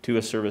it to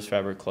a Service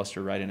Fabric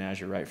cluster right in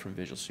Azure, right from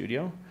Visual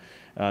Studio.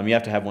 You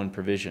have to have one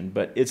provision,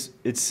 but it's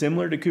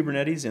similar to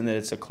Kubernetes in that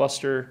it's a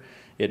cluster.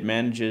 It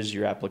manages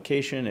your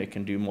application. It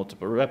can do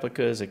multiple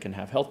replicas. It can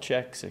have health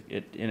checks.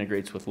 It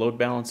integrates with load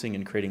balancing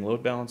and creating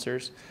load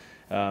balancers.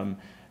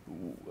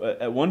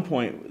 At one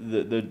point,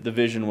 the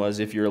vision was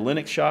if you're a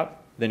Linux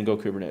shop, then go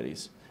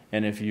Kubernetes.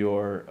 And if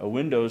you're a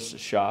Windows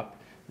shop,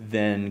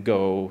 then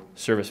go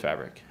Service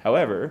Fabric.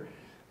 However,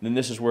 then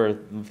this is where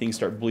things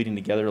start bleeding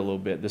together a little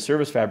bit. The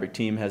Service Fabric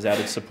team has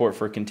added support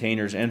for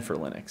containers and for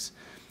Linux.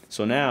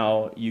 So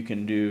now you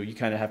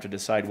kind of have to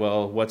decide,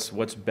 well,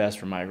 what's best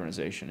for my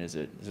organization? Is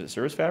it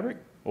Service Fabric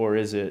or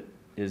is it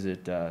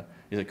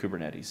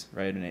Kubernetes,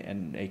 right?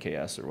 And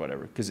AKS or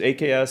whatever. Because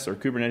AKS or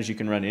Kubernetes you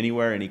can run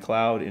anywhere, any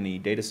cloud, any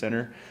data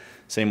center.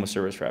 Same with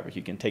Service Fabric.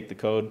 You can take the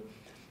code,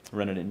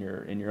 run it in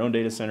your own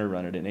data center,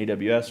 run it in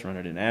AWS, run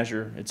it in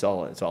Azure. It's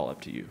all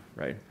up to you,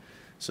 right?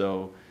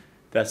 So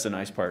That's the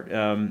nice part.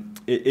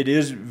 It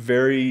is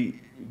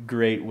very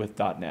great with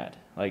 .NET.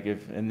 Like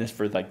and this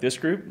for like this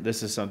group,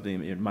 this is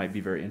something it might be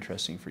very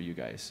interesting for you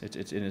guys.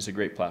 It's a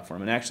great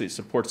platform, and actually it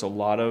supports a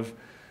lot of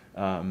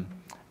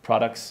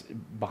products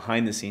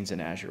behind the scenes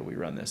in Azure. We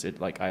run this.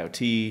 Like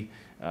IoT.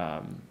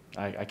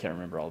 I can't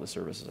remember all the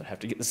services. I have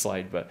to get the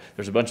slide, but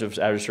there's a bunch of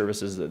Azure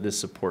services that this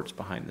supports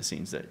behind the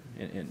scenes that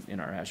in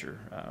our Azure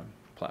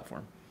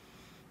platform.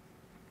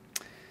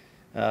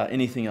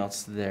 Anything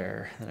else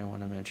there that I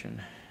want to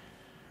mention?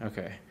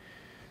 Okay.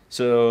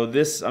 So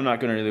this, I'm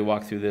not going to really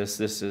walk through this.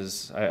 This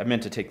is, I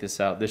meant to take this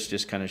out. This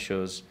just kind of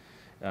shows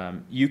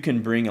you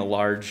can bring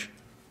a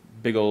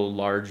big old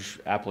large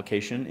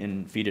application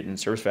and feed it in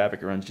Service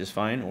Fabric. It runs just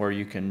fine. Or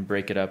you can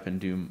break it up and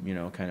do,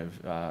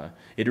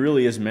 it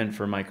really is meant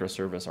for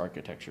microservice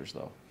architectures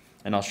though.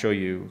 And I'll show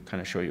you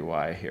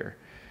why here.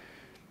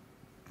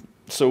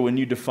 So when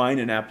you define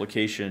an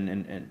application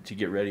and to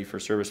get ready for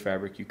Service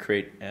Fabric, you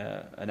create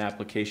an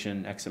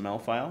application XML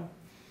file.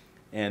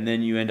 And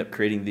then you end up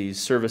creating these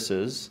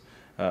services,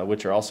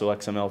 which are also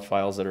XML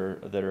files that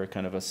are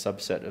kind of a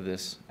subset of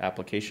this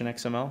application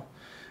XML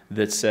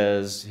that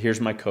says, here's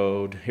my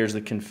code, here's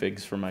the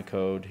configs for my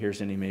code,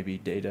 here's any maybe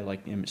data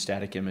like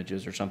static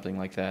images or something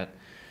like that.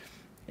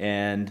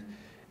 And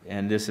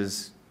this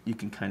is, you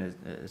can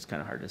it's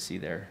kind of hard to see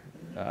there.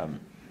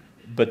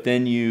 But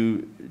then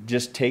you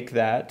just take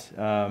that,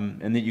 and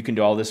then you can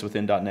do all this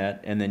within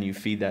 .NET, and then you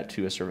feed that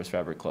to a Service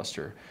Fabric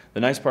cluster. The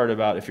nice part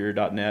about if you're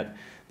 .NET,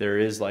 there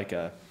is like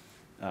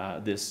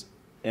this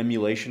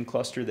emulation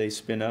cluster they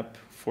spin up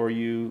for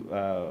you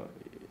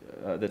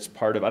that's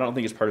part of, I don't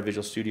think it's part of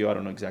Visual Studio, I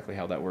don't know exactly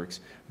how that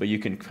works, but you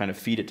can kind of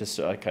feed it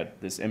to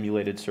this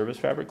emulated Service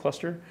Fabric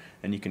cluster,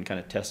 and you can kind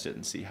of test it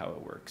and see how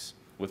it works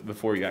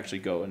before you actually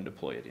go and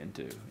deploy it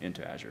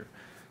into Azure.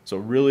 So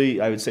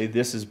really, I would say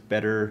this is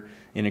better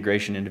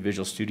integration into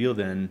Visual Studio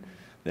than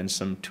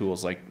some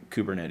tools like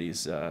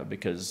Kubernetes,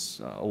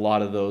 because a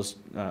lot of those,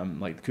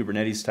 like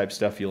Kubernetes type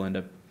stuff, you'll end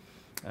up,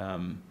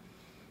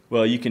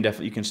 well, you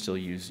can still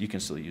use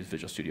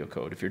Visual Studio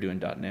Code if you're doing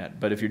 .NET.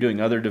 But if you're doing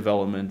other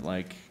development,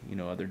 like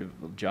other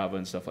Java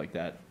and stuff like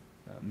that,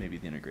 maybe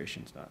the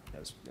integration's not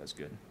as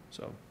good.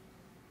 So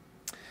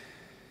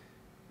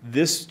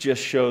this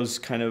just shows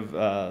kind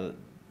of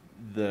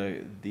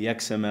the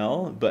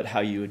XML, but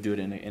how you would do it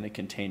in a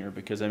container,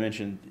 because I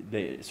mentioned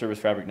the Service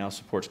Fabric now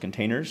supports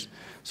containers,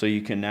 so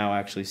you can now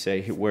actually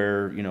say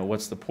where,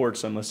 what's the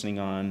ports I'm listening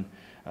on,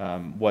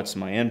 what's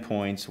my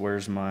endpoints,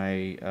 where's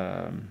my,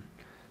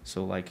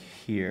 so like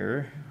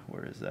here,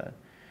 where is that?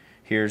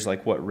 Here's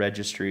like what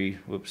registry,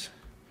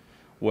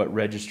 what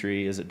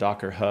registry is it,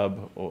 Docker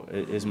Hub, or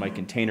is my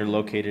container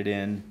located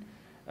in?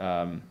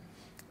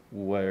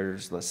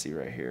 Let's see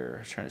right here, I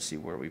was trying to see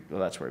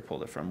that's where I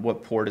pulled it from.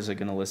 What port is it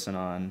going to listen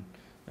on?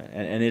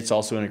 And it's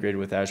also integrated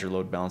with Azure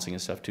load balancing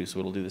and stuff too, so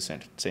it'll do the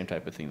same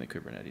type of thing that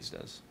Kubernetes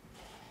does.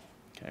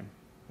 Okay,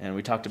 and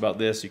we talked about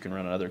this. You can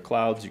run on other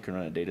clouds, you can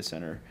run a data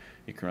center,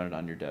 you can run it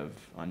on your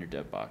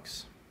dev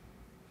box.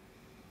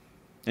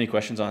 Any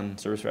questions on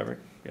Service Fabric,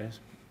 guys?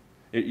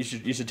 You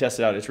should test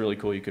it out. It's really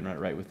cool. You can run it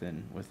right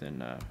within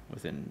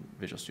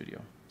Visual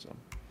Studio. So,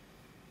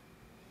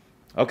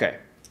 okay.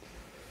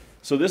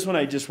 So this one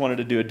I just wanted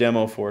to do a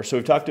demo for. So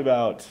we've talked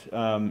about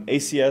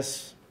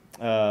ACS.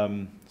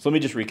 So let me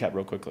just recap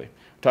real quickly.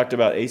 We talked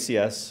about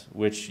ACS,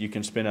 which you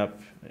can spin up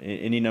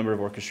any number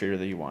of orchestrator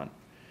that you want.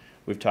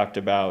 We've talked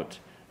about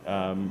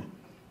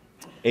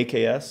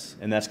AKS,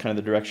 and that's kind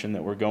of the direction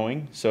that we're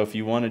going. So if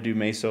you want to do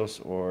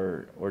Mesos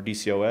or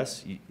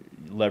DCOS, you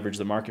leverage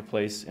the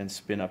marketplace and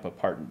spin up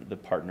the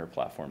partner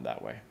platform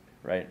that way,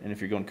 right? And if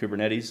you're going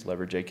Kubernetes,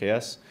 leverage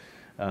AKS.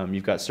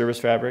 You've got Service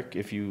Fabric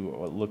if you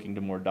are looking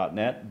to more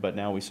 .NET, but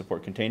now we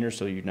support containers,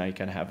 so now you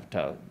kind of have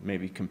to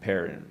maybe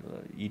compare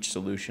each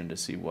solution to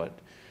see what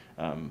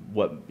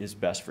is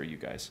best for you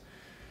guys.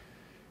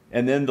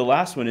 And then the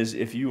last one is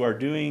if you are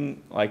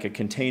doing like a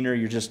container,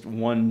 you're just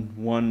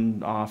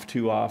one off,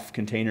 two off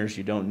containers,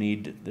 you don't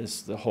need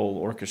the whole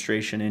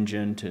orchestration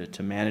engine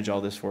to manage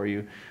all this for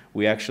you.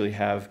 We actually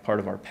have part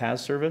of our PaaS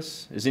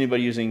service. Is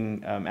anybody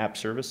using app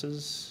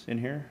services in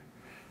here?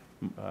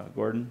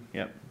 Gordon?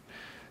 Yep.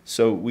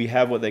 So we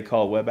have what they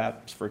call web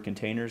apps for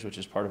containers, which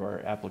is part of our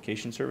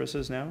application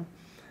services now.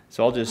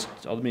 So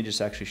let me just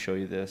actually show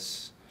you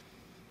this.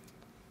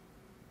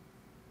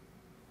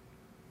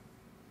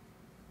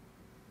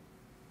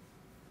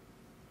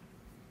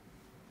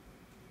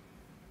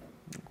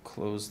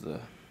 Close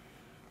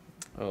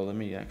let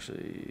me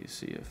actually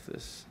see if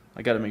this,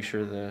 I got to make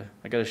sure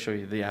I got to show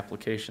you the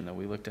application that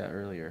we looked at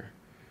earlier,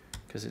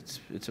 because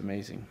it's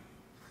amazing.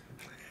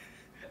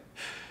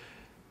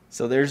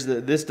 So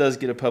this does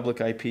get a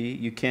public IP.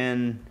 You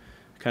can,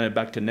 kind of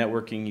back to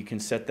networking, you can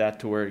set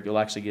that to where you'll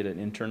actually get an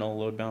internal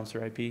load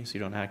balancer IP, so you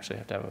don't actually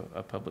have to have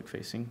a public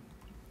facing.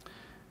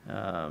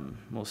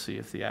 We'll see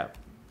if the app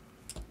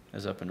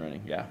is up and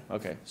running. Yeah,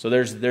 okay. So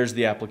there's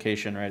the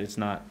application, right? It's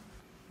not,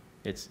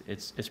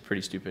 it's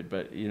pretty stupid,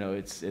 but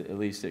at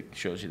least it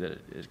shows you that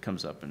it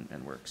comes up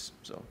and works.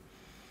 So,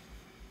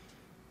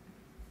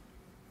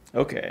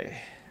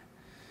 okay.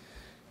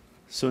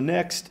 So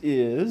next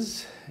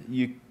is,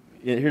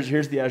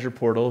 here's the Azure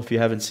portal if you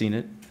haven't seen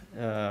it.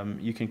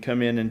 You can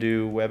come in and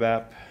do web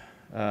app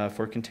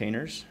for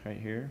containers right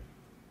here.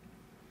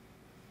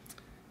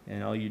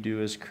 And all you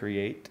do is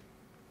create.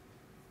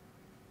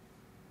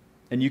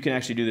 And you can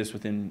actually do this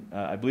within,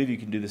 I believe you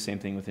can do the same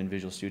thing within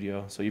Visual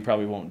Studio. So you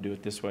probably won't do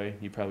it this way.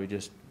 You probably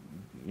just,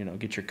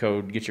 get your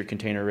code, get your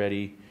container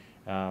ready,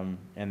 and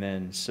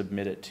then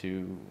submit it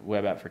to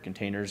web app for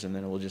containers, and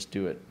then it will just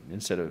do it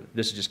instead of,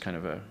 this is just kind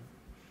of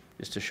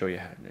just to show you,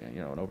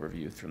 an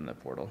overview from the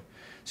portal.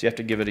 So you have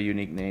to give it a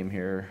unique name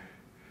here.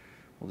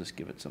 We'll just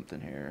give it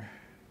something here.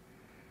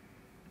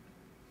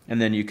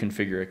 And then you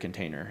configure a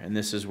container. And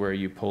this is where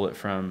you pull it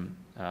from.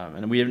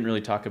 And we didn't really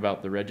talk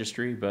about the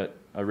registry, but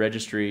a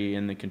registry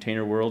in the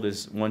container world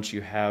is once you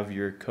have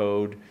your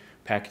code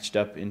packaged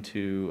up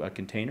into a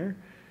container,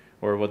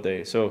 or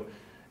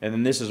and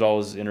then this is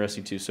always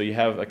interesting too. So you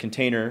have a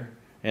container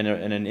and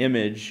an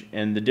image,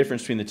 and the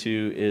difference between the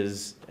two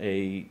is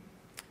a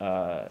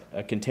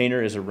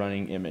container is a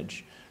running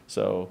image.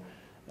 So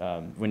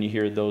when you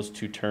hear those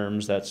two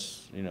terms,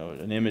 that's,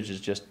 an image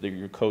is just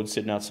your code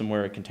sitting out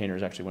somewhere. A container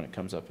is actually when it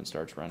comes up and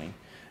starts running.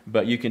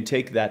 But you can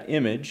take that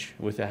image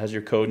that has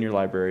your code in your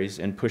libraries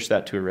and push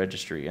that to a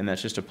registry, and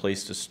that's just a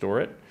place to store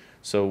it.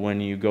 So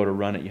when you go to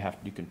run it,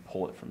 you can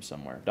pull it from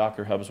somewhere.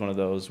 Docker Hub is one of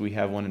those. We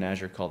have one in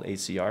Azure called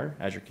ACR,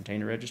 Azure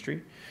Container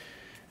Registry.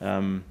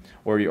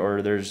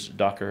 Or there's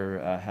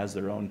Docker has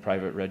their own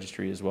private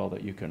registry as well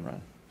that you can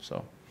run.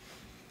 So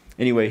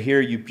anyway,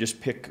 here you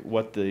just pick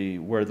where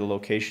the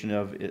location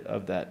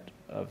of that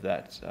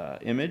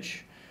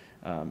image,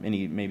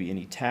 maybe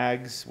any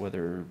tags,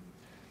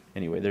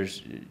 anyway,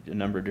 there's a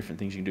number of different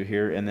things you can do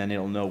here, and then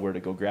it'll know where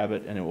to go grab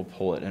it, and it will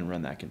pull it and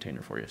run that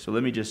container for you. So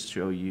let me just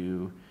show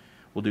you.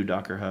 We'll do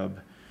Docker Hub.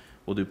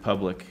 We'll do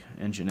public.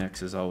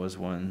 Nginx is always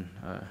one,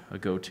 a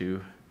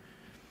go-to.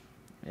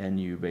 And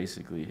you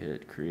basically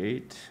hit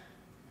create.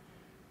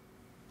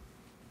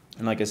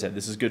 And like I said,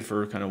 this is good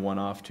for kind of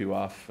one-off,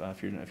 two-off,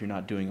 if you're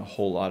not doing a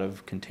whole lot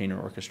of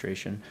container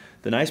orchestration.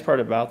 The nice part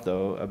about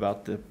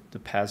the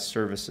PaaS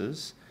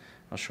services,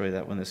 I'll show you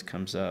that when this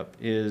comes up,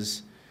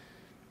 is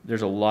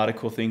there's a lot of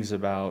cool things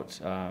about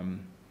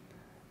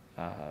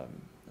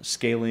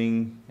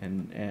scaling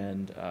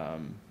and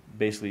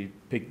basically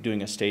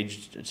doing a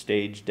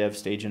dev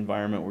stage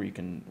environment where you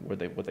can what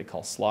they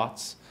call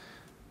slots.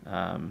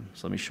 So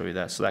let me show you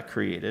that. So that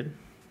created.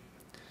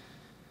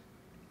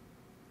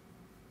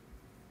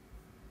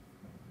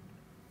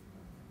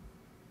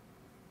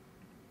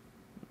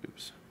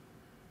 Oops.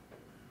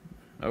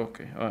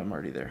 Okay. Oh, I'm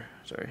already there.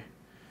 Sorry.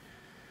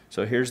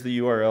 So here's the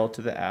URL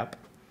to the app.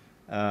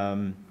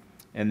 And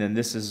then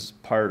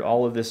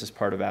all of this is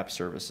part of app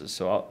services.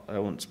 So I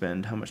won't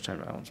spend too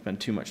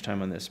much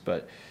time on this,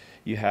 but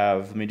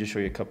let me just show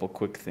you a couple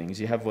quick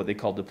things. You have what they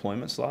call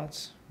deployment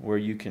slots, where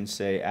you can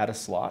say add a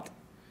slot,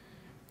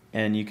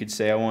 and you could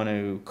say I want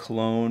to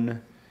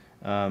clone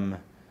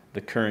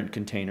the current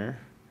container,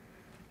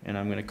 and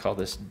I'm going to call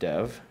this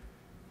dev.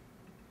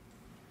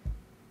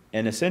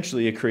 And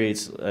essentially it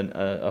creates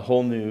a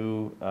whole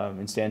new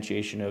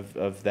instantiation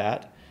of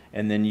that,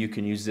 and then you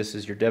can use this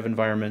as your dev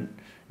environment.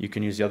 You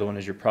can use the other one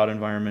as your prod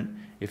environment.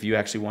 If you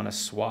actually want to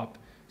swap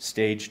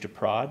stage to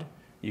prod,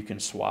 you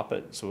can swap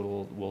it,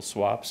 so we'll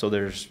swap. So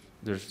there's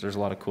a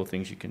lot of cool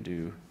things you can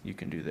do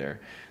there.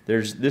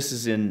 This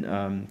is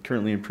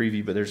currently in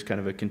preview, but there's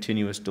kind of a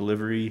continuous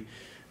delivery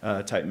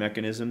type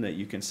mechanism that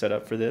you can set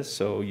up for this.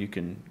 So you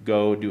can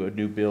go do a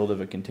new build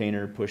of a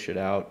container, push it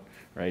out,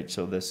 right?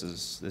 So this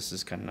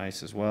is kind of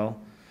nice as well.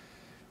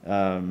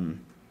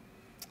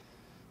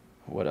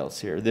 What else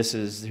here?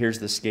 Here's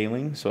the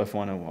scaling. So if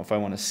I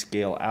want to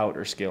scale out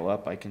or scale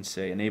up, I can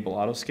say enable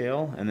auto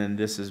scale, and then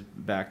this is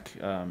back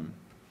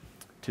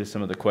to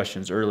some of the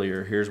questions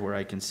earlier. Here's where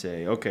I can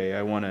say, okay,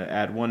 I want to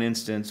add one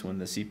instance when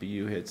the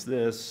CPU hits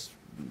this,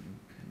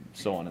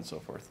 so on and so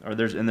forth.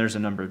 There's a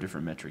number of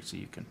different metrics that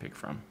you can pick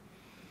from.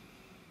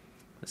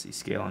 Let's see,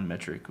 scale on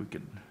metric.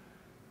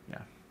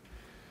 Yeah.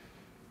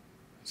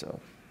 So,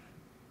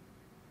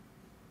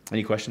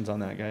 any questions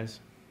on that, guys?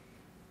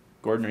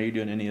 Gordon, are you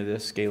doing any of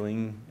this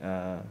scaling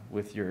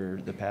with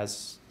the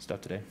PaaS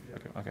stuff today?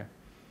 Yeah. Okay.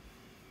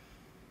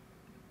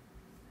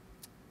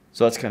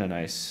 So that's kind of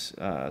nice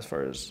as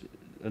far as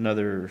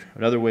another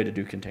way to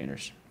do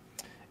containers.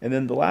 And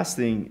then the last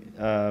thing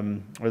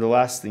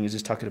is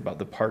just talking about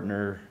the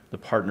partner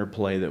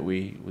play that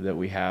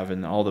we have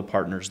and all the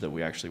partners that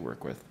we actually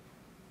work with.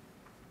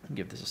 I'll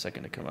give this a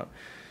second to come up.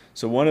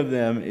 So one of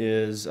them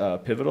is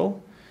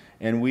Pivotal,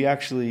 and we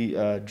actually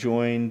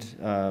joined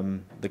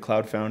the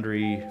Cloud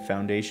Foundry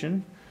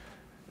Foundation,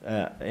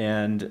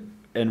 and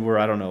we're,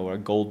 I don't know, a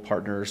gold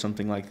partner or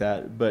something like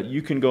that. But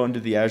you can go into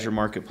the Azure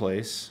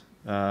Marketplace,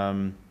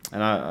 and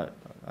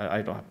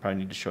I don't probably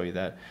need to show you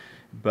that,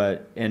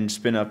 and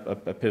spin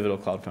up a Pivotal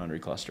Cloud Foundry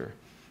cluster,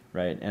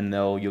 right? And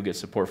you'll get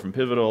support from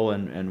Pivotal,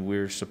 and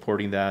we're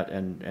supporting that,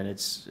 and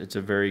it's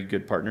a very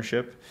good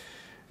partnership.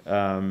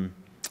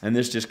 And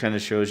this just kind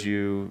of shows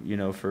you,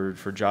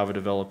 for Java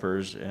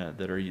developers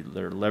that are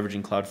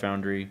leveraging Cloud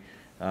Foundry,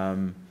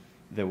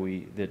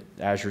 that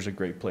Azure's a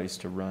great place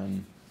to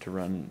run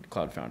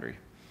Cloud Foundry.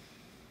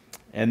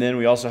 And then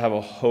we also have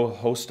a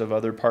host of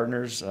other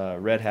partners,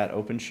 Red Hat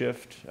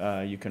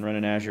OpenShift, you can run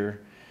in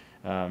Azure,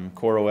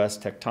 CoreOS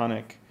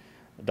Tectonic,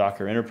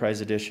 Docker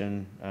Enterprise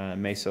Edition,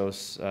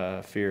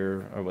 Mesos,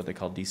 Fear, or what they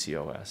call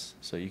DCOS.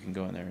 So you can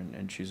go in there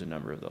and choose a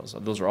number of those.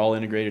 Those are all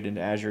integrated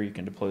into Azure. You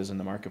can deploy those in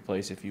the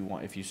marketplace if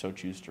you so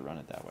choose to run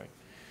it that way.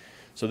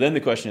 So then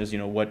the question is,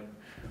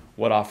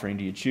 what offering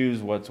do you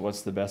choose?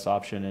 What's the best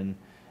option?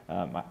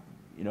 And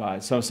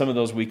some of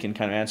those we can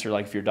kind of answer.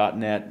 Like if you're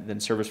 .NET, then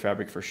Service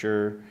Fabric for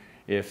sure.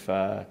 If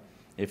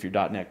you're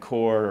 .NET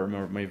Core or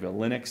maybe a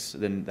Linux,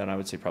 then I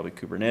would say probably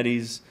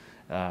Kubernetes.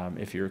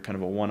 If you're kind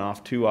of a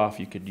one-off, two-off,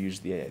 you could use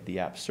the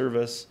app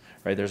service,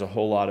 right? There's a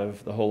whole lot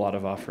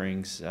of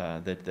offerings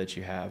that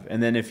you have.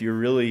 And then if you're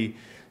really,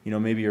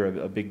 maybe you're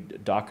a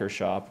big Docker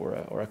shop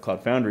or a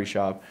Cloud Foundry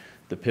shop,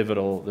 the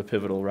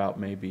pivotal route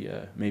may be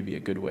a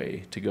good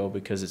way to go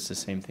because it's the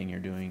same thing you're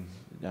doing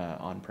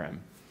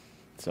on-prem.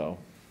 So,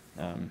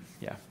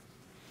 yeah.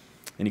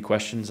 Any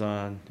questions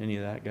on any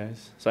of that,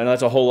 guys? So I know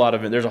that's a whole lot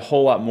of it. There's a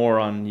whole lot more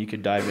on. You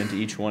could dive into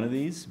each one of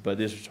these, but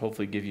this will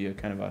hopefully give you a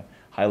kind of a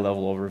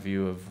high-level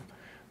overview of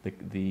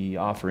the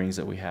offerings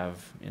that we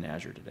have in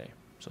Azure today.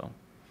 So,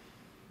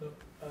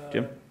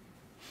 Jim?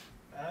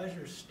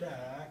 Azure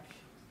Stack,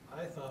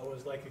 I thought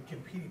was like a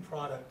competing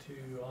product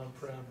to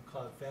on-prem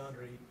Cloud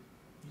Foundry.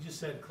 You just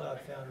said Cloud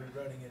Foundry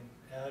running in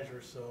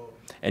Azure, so.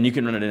 And you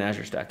can run it in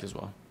Azure Stack as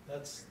well.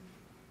 That's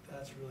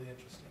really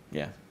interesting.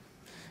 Yeah.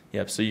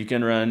 Yep. So you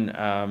can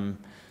run.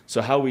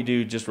 So how we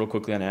do, just real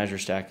quickly on Azure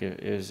Stack,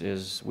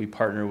 is we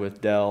partner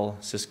with Dell,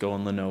 Cisco,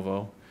 and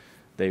Lenovo.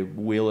 They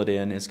wheel it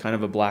in. It's kind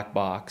of a black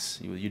box.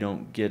 You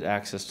don't get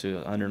access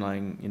to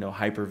underlying,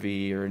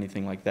 Hyper-V or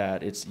anything like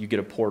that. You get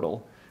a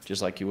portal,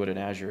 just like you would in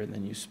Azure, and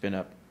then you spin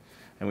up.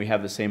 And we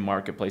have the same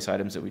marketplace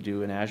items that we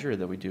do in Azure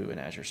that we do in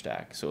Azure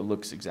Stack. So it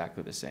looks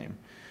exactly the same.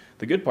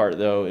 The good part,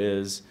 though,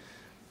 is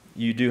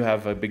you do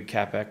have a big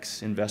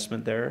CapEx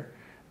investment there.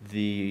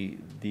 The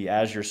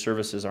Azure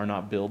services are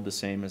not billed the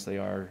same as they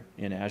are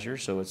in Azure,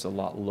 so it's a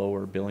lot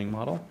lower billing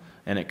model.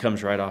 And it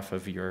comes right off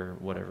of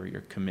whatever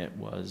your commit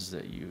was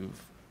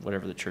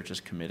whatever the church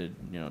has committed,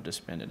 to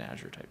spend in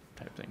Azure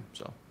type thing.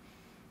 So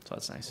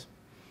that's nice.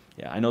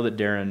 Yeah, I know that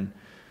Darren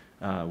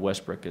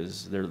Westbrook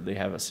they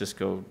have a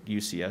Cisco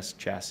UCS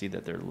chassis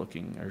that they're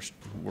working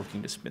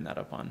to spin that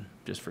up on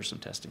just for some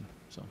testing.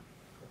 So,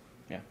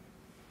 yeah.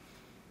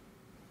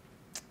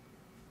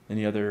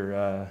 Any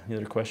other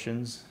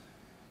questions,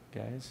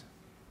 guys?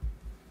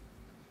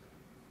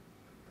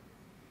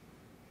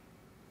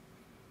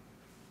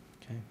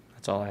 Okay,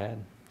 that's all I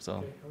had. So.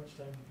 Okay, how much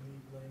time do you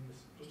need, Blaine?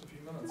 Just a few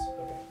minutes.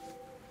 Okay.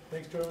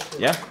 Thanks, Jordan.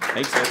 Yeah,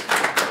 thanks, guys.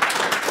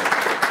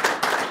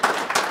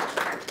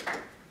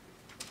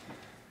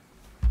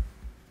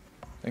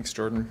 Thanks,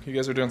 Jordan. You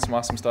guys are doing some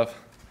awesome stuff.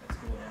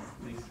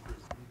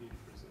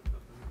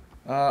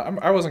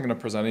 I wasn't going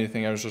to present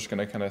anything. I was just going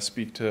to kind of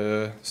speak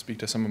to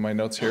some of my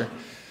notes here.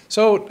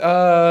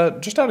 So,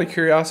 just out of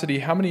curiosity,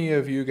 how many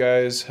of you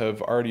guys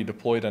have already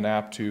deployed an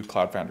app to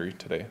Cloud Foundry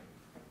today?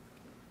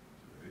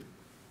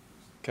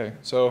 Okay,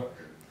 so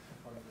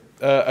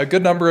a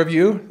good number of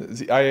you.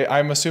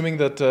 I'm assuming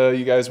that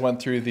you guys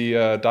went through the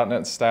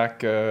 .NET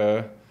Stack,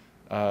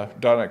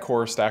 .NET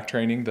Core Stack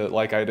training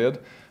like I did.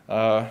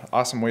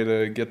 Awesome way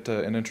to get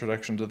an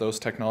introduction to those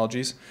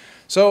technologies.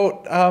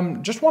 So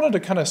just wanted to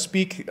kind of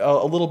speak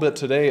a little bit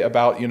today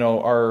about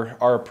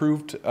our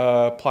approved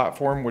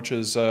platform, which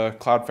is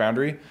Cloud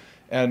Foundry,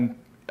 and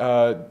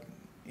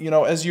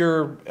as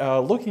you're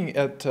looking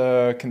at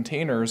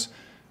containers,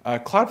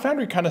 Cloud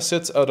Foundry kind of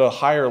sits at a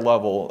higher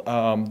level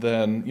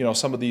than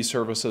some of these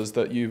services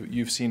that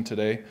you've seen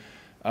today.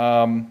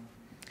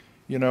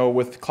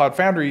 With Cloud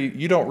Foundry,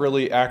 you don't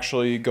really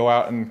actually go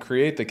out and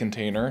create the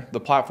container. The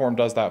platform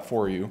does that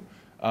for you.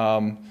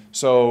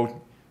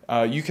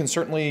 You can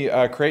certainly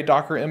create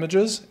Docker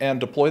images and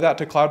deploy that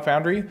to Cloud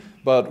Foundry,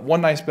 but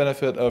one nice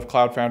benefit of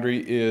Cloud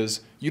Foundry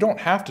is you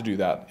don't have to do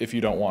that if you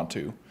don't want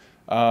to.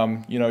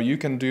 You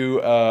can do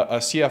a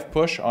CF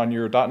push on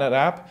your .NET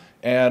app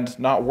and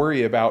not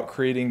worry about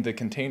creating the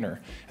container.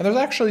 And there's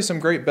actually some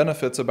great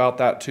benefits about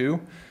that too.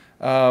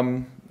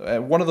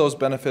 One of those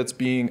benefits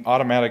being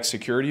automatic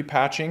security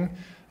patching.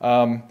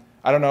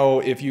 I don't know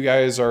if you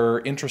guys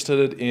are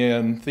interested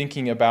in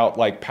thinking about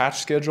like patch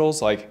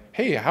schedules, like,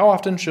 hey, how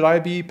often should I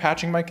be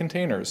patching my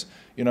containers?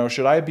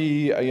 Should I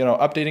be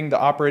updating the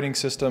operating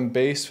system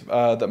base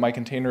that my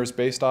container is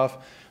based off?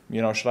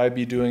 Should I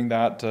be doing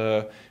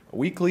that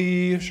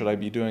weekly? Should I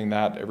be doing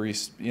that every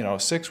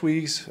 6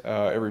 weeks,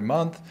 every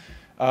month?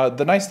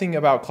 The nice thing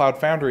about Cloud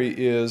Foundry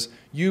is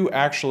you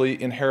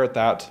actually inherit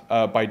that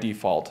by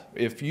default.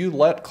 If you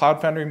let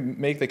Cloud Foundry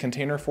make the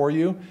container for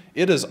you,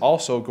 it is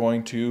also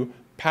going to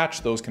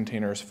patch those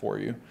containers for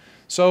you.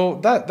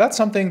 So that's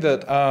something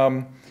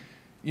that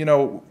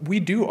we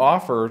do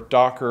offer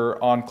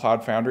Docker on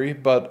Cloud Foundry,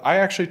 but I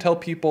actually tell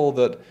people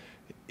that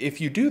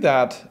if you do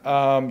that,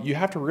 you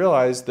have to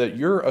realize that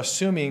you're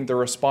assuming the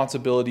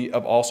responsibility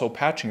of also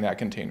patching that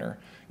container.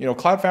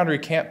 Cloud Foundry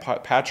can't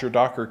patch your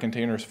Docker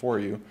containers for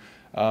you.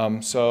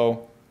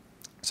 So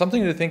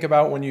something to think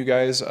about when you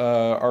guys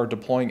are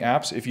deploying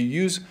apps. If you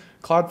use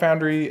Cloud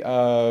Foundry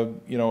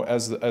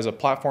as a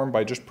platform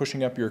by just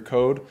pushing up your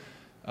code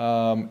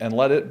and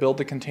let it build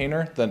the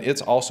container, then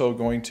it's also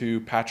going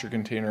to patch your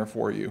container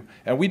for you.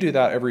 And we do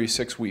that every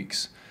 6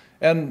 weeks.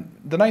 And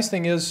the nice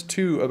thing is,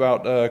 too,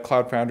 about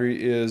Cloud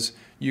Foundry is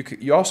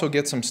you also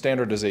get some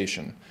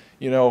standardization.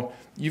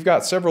 You've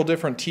got several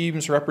different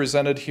teams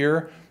represented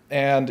here,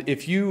 and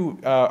if you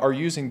are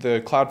using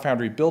the Cloud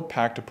Foundry build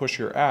pack to push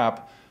your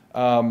app,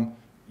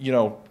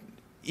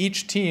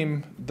 each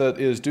team that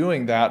is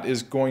doing that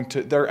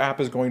their app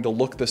is going to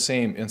look the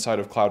same inside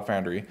of Cloud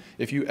Foundry.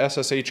 If you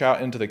SSH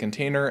out into the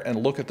container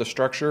and look at the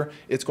structure,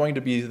 it's going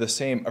to be the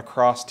same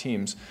across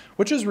teams,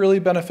 which is really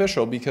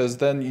beneficial because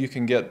then you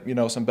can get,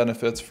 some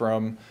benefits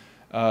from,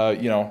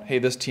 hey,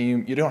 this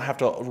team, you don't have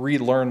to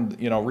relearn,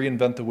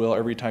 reinvent the wheel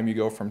every time you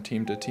go from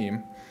team to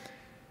team.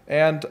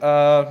 And,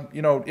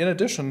 in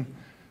addition,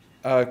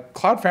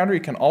 Cloud Foundry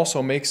can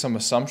also make some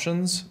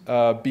assumptions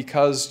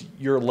because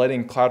you're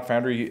letting Cloud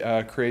Foundry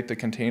create the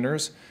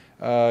containers.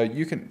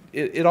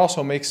 It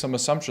also makes some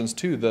assumptions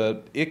too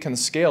that it can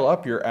scale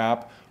up your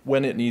app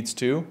when it needs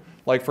to.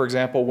 Like for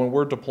example, when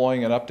we're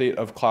deploying an update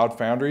of Cloud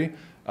Foundry,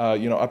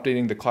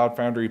 updating the Cloud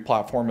Foundry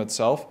platform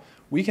itself,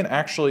 we can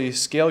actually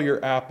scale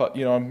your app up.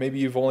 Maybe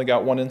you've only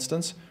got one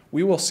instance.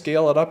 We will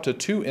scale it up to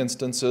 2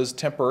 instances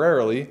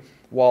temporarily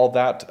while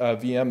that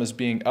VM is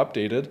being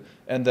updated,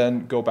 and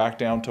then go back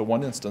down to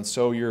 1 instance,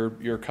 so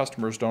your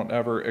customers don't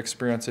ever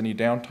experience any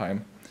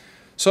downtime.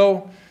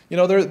 So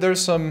there are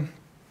some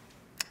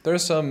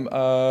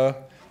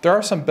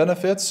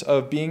benefits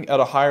of being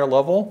at a higher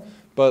level,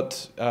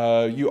 but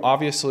you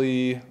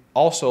obviously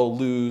also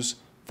lose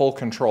full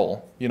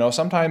control.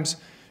 Sometimes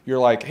you're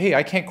like, hey,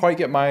 I can't quite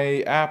get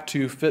my app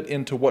to fit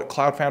into what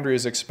Cloud Foundry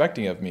is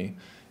expecting of me.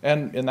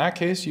 And in that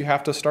case, you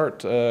have to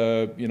start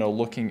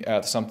looking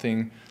at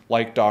something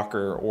like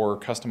Docker or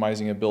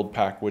customizing a build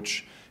pack,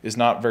 which is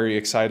not very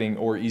exciting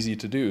or easy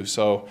to do.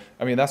 So,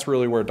 that's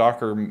really where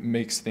Docker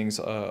makes things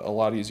a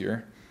lot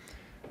easier.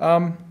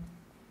 So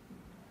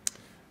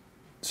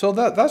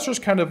that's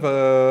just kind of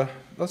a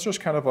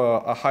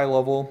high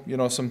level,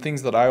 some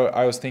things that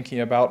I was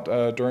thinking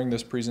about during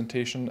this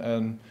presentation,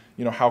 and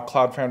how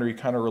Cloud Foundry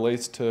kind of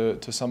relates to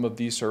some of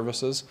these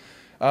services.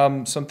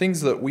 Some things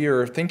that we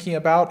are thinking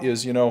about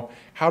is,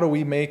 how do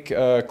we make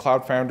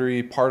Cloud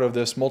Foundry part of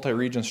this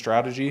multi-region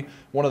strategy?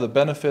 One of the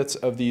benefits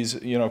of these,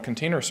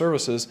 container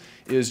services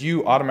is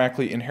you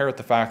automatically inherit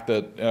the fact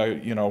that,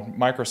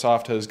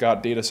 Microsoft has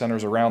got data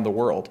centers around the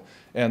world.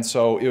 And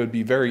so it would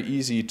be very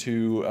easy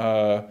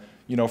to,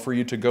 for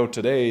you to go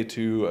today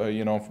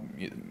to,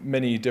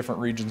 many different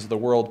regions of the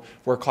world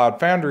where Cloud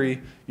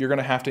Foundry, you're going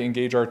to have to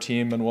engage our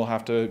team, and we'll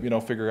have to,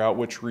 figure out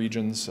which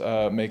regions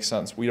make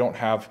sense. We don't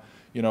have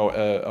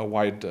a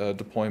wide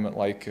deployment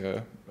like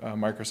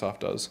Microsoft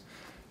does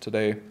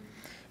today.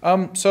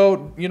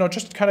 So,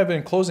 just kind of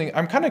in closing,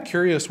 I'm kind of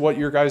curious what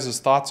your guys'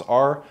 thoughts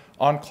are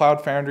on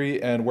Cloud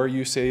Foundry and where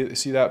you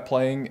see that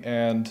playing,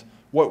 and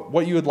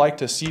what you would like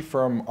to see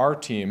from our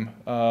team,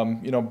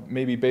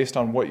 maybe based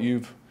on what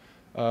you've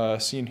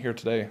seen here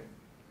today.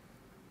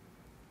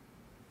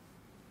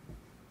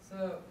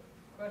 So,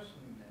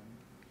 question then.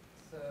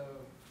 So,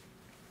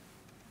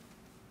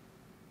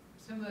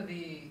 some of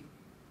the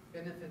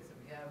benefits that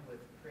we have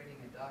with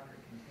creating a Docker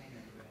container,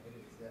 right,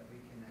 is that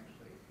we can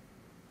actually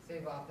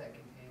save off that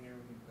container,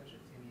 we can push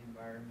it to the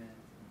environment.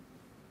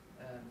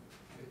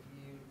 If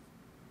you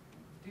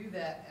do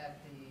that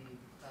at the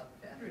Cloud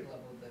Foundry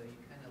level, though,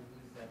 you kind of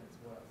lose that as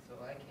well. So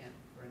I can't,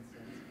 for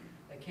instance,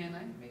 can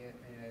I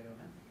don't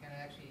know, can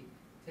I actually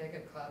take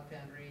a Cloud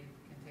Foundry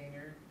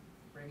container,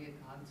 bring it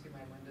onto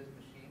my Windows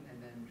machine,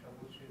 and then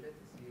troubleshoot it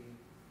to see?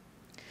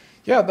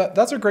 Yeah,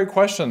 that's a great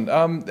question.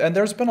 And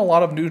there's been a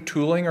lot of new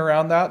tooling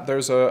around that.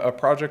 There's a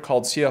project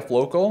called CF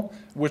Local,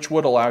 which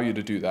would allow you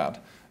to do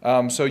that.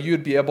 So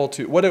you'd be able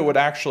to, what it would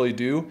actually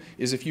do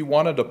is if you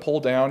wanted to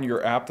pull down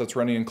your app that's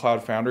running in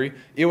Cloud Foundry,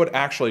 it would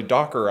actually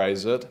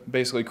Dockerize it,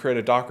 basically create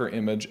a Docker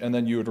image, and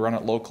then you would run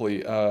it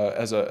locally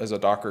as a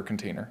Docker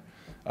container.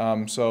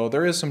 So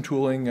there is some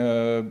tooling,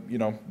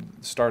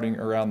 starting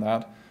around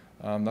that.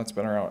 That's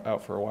been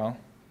out for a while.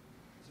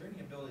 Is there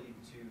any ability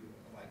to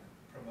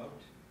promote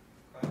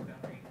Cloud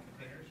Foundry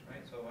containers,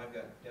 right? So I've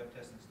got dev,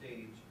 test, and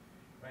stage.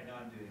 Right now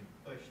I'm doing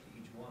push to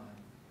each one.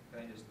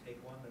 Can I just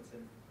take one that's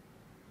in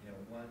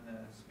one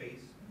space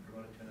and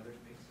promote it to another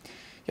space?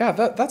 Yeah,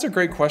 that's a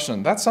great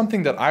question. That's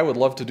something that I would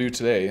love to do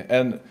today.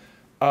 And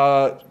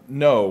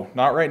no,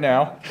 not right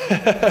now.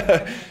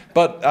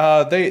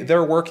 But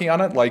they're working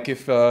on it. Like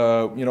if,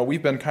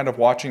 we've been kind of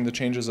watching the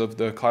changes of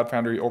the Cloud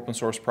Foundry open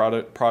source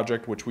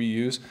project, which we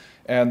use.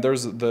 And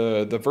there's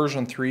the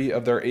version 3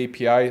 of their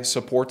API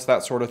supports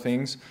that sort of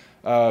things.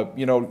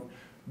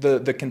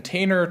 The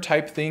container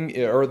type thing,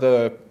 or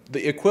the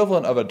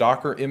equivalent of a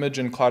Docker image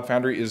in Cloud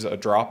Foundry is a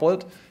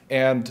droplet.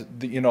 and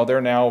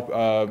they're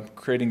now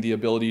creating the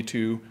ability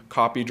to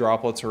copy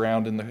droplets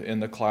around in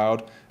the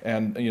cloud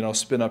and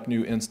spin up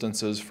new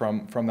instances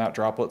from that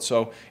droplet.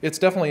 So it's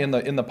definitely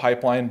in the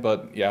pipeline,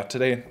 but yeah,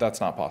 today that's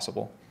not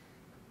possible.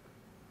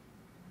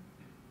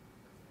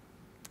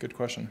 Good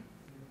question.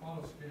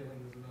 Auto scaling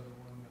is another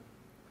one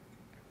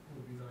that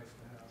would be nice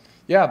to have.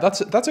 Yeah,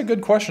 that's a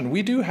good question.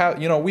 We do have,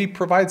 we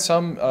provide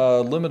some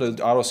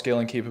limited auto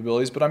scaling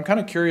capabilities, but I'm kind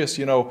of curious,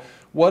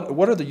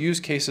 what are the use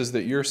cases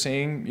that you're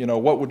seeing?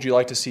 What would you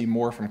like to see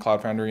more from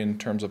Cloud Foundry in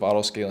terms of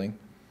auto scaling?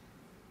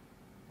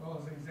 Well,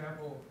 as an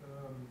example,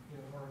 in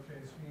our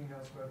case,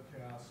 Meetinghouse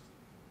Webcast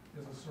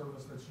is a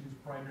service that's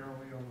used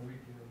primarily on the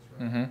weekends,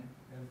 right? Mm-hmm.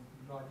 And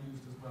not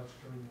used as much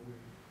during the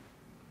week.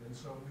 And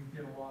so we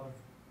get a lot of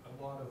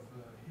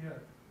hit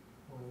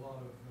or a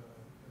lot of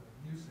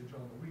usage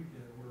on the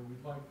weekend where we'd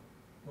like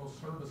those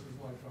services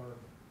like our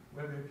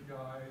web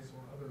APIs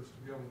or others to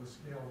be able to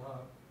scale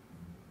up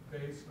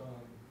based on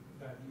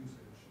that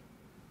usage.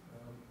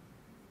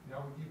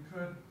 Now you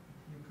could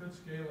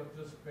scale it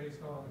just based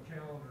on a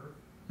calendar,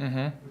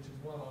 Mm-hmm. which is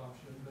one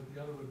option, but the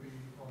other would be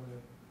on a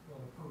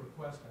per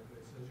request type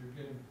basis. As you're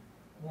getting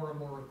more and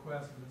more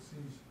requests, and it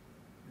seems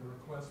your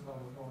request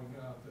level going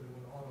up, that it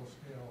would auto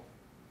scale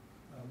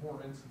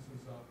more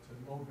instances up to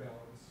load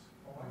balance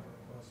all your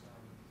requests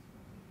on.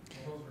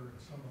 So those are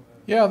some of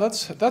the. Yeah,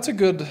 that's a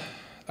good.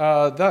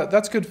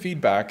 That's good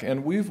feedback,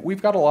 and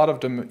we've got a lot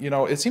of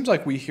it seems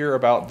like we hear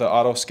about the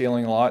auto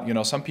scaling a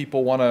lot. Some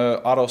people want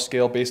to auto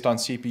scale based on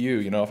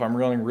CPU. If I'm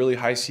running really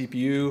high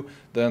CPU,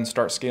 then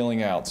start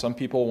scaling out. Some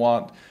people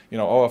want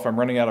if I'm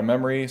running out of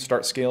memory,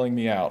 start scaling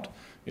me out.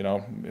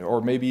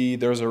 Or maybe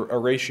there's a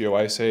ratio.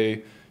 I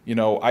say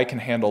I can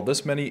handle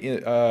this many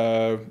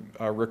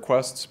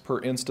requests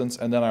per instance,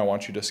 and then I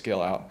want you to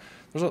scale out.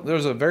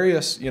 There's a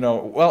various,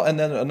 and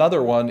then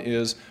another one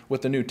is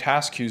with the new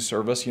task queue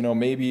service,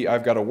 maybe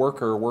I've got a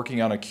worker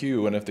working on a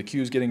queue, and if the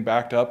queue is getting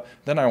backed up,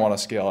 then I want to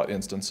scale out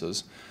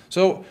instances.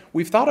 So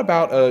we've thought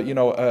about,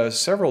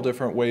 several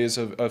different ways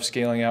of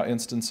scaling out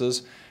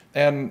instances,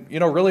 and,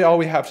 really all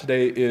we have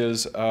today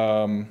is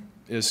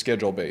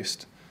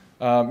schedule-based.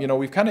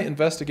 We've kind of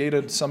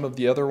investigated some of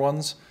the other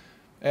ones,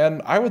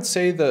 and I would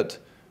say that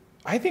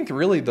I think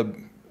really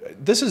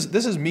this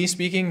is me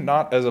speaking,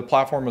 not as a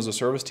platform as a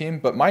service team,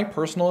 but my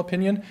personal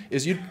opinion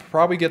is you'd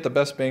probably get the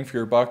best bang for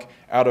your buck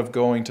out of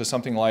going to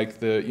something like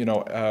the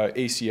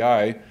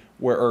ACI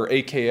or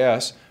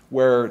AKS,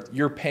 where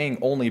you're paying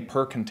only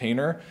per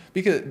container,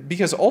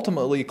 because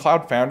ultimately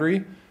Cloud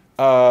Foundry,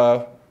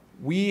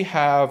 we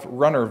have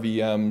runner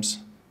VMs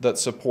that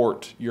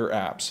support your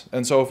apps,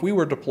 and so if we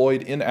were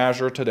deployed in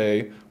Azure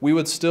today, we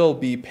would still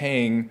be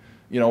paying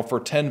for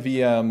 10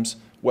 VMs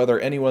whether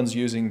anyone's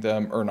using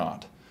them or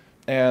not.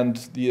 And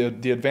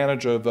the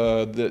advantage of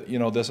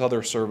this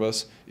other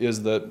service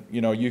is that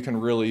you can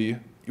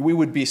we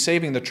would be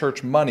saving the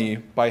church money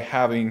by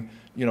having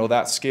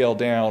that scale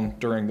down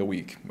during the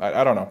week.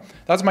 I don't know.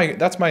 That's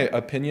my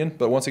opinion.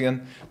 But once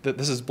again,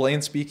 this is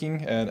Blaine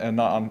speaking, and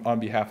not on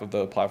behalf of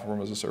the platform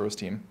as a service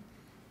team.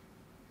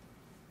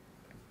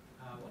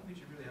 One thing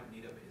you really have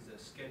need of is a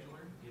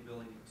scheduler, the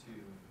ability to,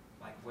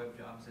 like web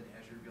jobs in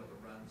Azure, be able to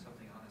run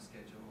something on a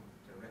schedule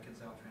to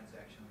reconcile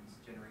transactions,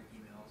 generate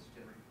emails,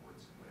 generate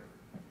reports, whatever.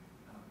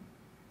 I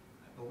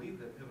believe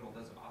that Pivotal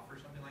does offer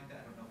something like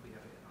that. I don't know if we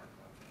have it in our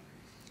Cloud Foundry.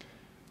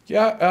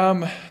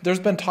 Yeah, there's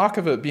been talk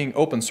of it being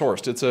open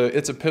sourced.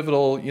 It's a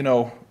Pivotal.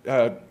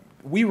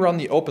 We run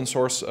the open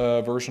source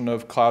version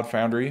of Cloud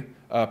Foundry.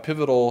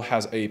 Pivotal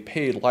has a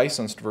paid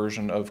licensed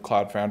version of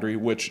Cloud Foundry,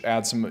 which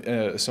adds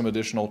some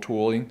additional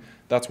tooling.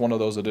 That's one of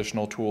those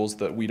additional tools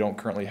that we don't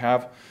currently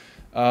have.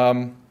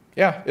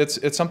 Yeah,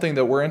 it's something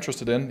that we're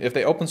interested in. If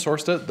they open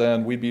sourced it,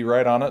 then we'd be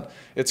right on it.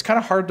 It's kind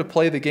of hard to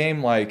play the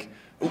game like,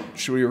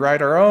 should we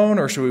write our own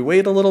or should we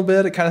wait a little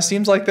bit? It kind of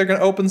seems like they're going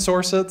to open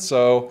source it.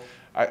 So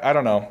I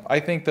don't know. I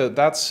think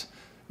that's,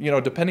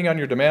 depending on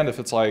your demand, if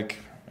it's like,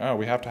 oh,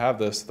 we have to have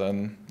this,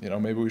 then,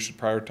 maybe we should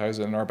prioritize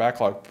it in our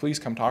backlog. Please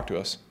come talk to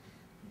us.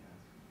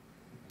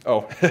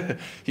 Oh,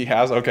 he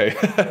has? Okay.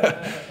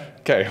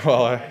 Okay,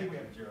 well. I think we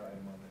have 0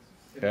 item on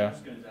this. Yeah. I'm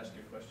just going to ask you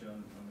a question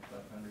on the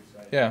Cloud Foundry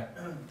side. Yeah.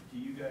 Do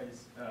you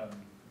guys,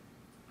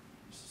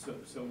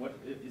 so what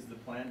is the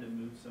plan to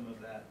move some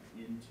of that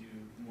into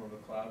more of a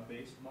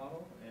cloud-based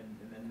model and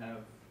then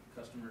have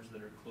customers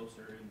that are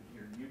closer in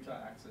here in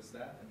Utah access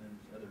that, and then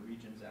other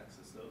regions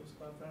access those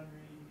Cloud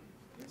Foundry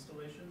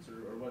installations,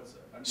 or what's?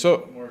 I'm just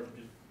more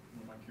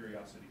my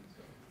curiosity.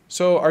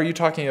 So are you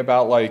talking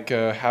about like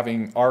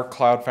having our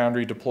Cloud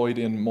Foundry deployed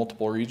in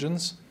multiple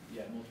regions?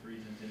 Yeah, multiple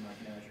regions in like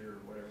Azure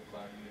or whatever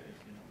cloud you guys,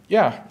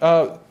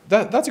 Yeah,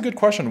 that's a good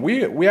question.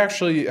 We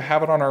actually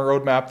have it on our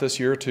roadmap this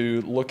year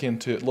to look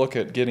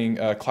at getting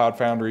Cloud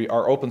Foundry,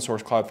 our open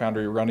source Cloud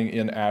Foundry, running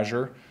in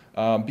Azure.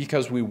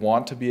 Because we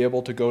want to be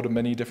able to go to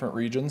many different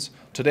regions.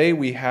 Today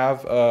we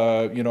have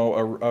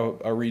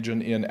a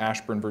region in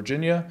Ashburn,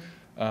 Virginia.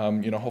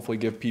 Hopefully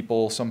give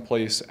people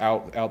someplace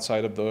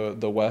outside of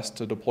the West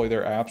to deploy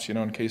their apps,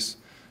 in case,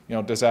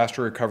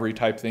 disaster recovery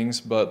type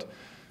things. But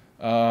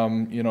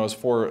You know, as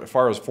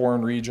far as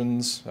foreign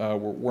regions,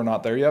 we're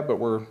not there yet, but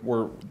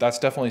that's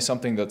definitely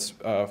something that's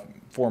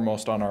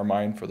foremost on our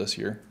mind for this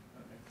year.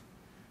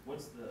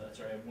 Okay.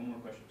 Sorry, I have one more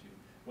question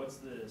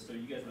too. So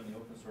you guys run the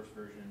open source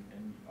version,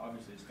 and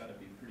obviously it's got to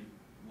be a pretty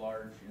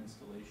large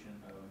installation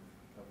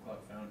of Cloud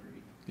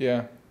Foundry.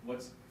 Yeah.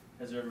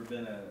 Has there ever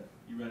been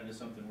you run into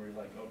something where you're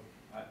like, oh,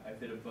 I've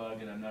hit a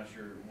bug and I'm not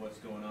sure what's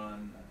going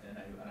on, and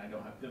I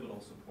don't have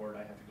pivotal support, I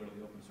have to go to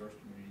the open source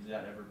community. Has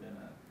that ever been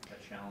a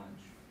challenge?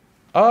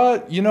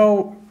 You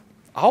know,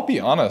 I'll be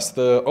honest,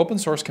 the open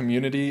source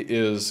community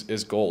is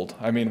gold.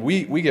 I mean,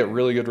 we get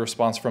really good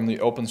response from the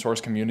open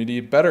source community.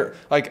 Better,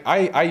 like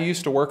I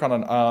used to work on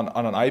an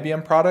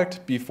IBM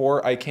product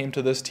before I came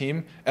to this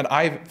team, and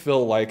I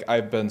feel like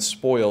I've been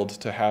spoiled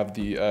to have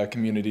the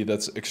community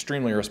that's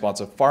extremely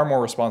responsive, far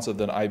more responsive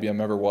than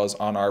IBM ever was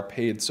on our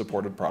paid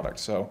supported product.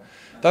 So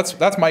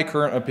that's my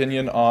current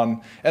opinion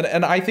on,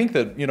 and I think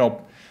that, you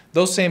know,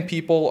 those same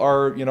people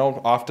are, you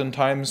know,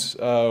 oftentimes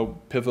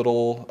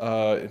pivotal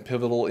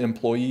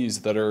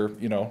employees that are,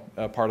 you know,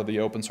 part of the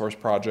open source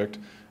project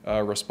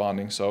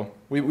responding. So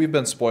we've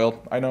been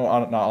spoiled. I know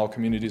not all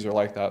communities are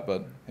like that,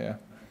 but yeah.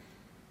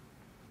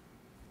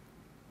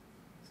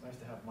 It's nice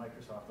to have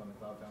Microsoft on the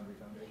Cloud Foundry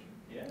Foundation.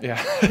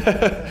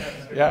 Yeah,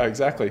 yeah,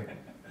 exactly.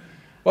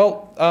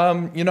 Well,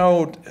 you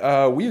know,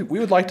 we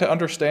would like to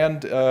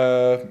understand,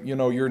 you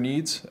know, your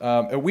needs.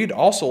 And we'd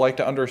also like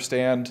to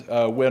understand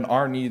when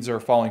our needs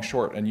are falling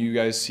short and you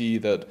guys see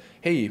that,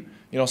 hey,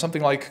 you know,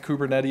 something like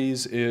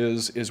Kubernetes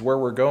is where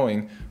we're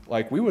going.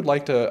 Like, we would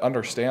like to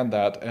understand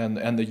that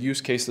and the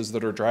use cases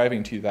that are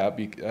driving to that,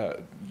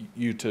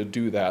 you to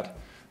do that,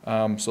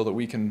 so that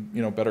we can,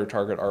 you know, better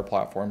target our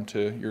platform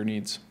to your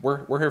needs.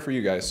 We're here for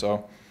you guys.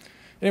 So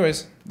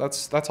anyways,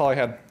 that's all I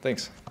had.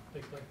 Thanks.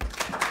 Thanks,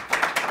 Mike.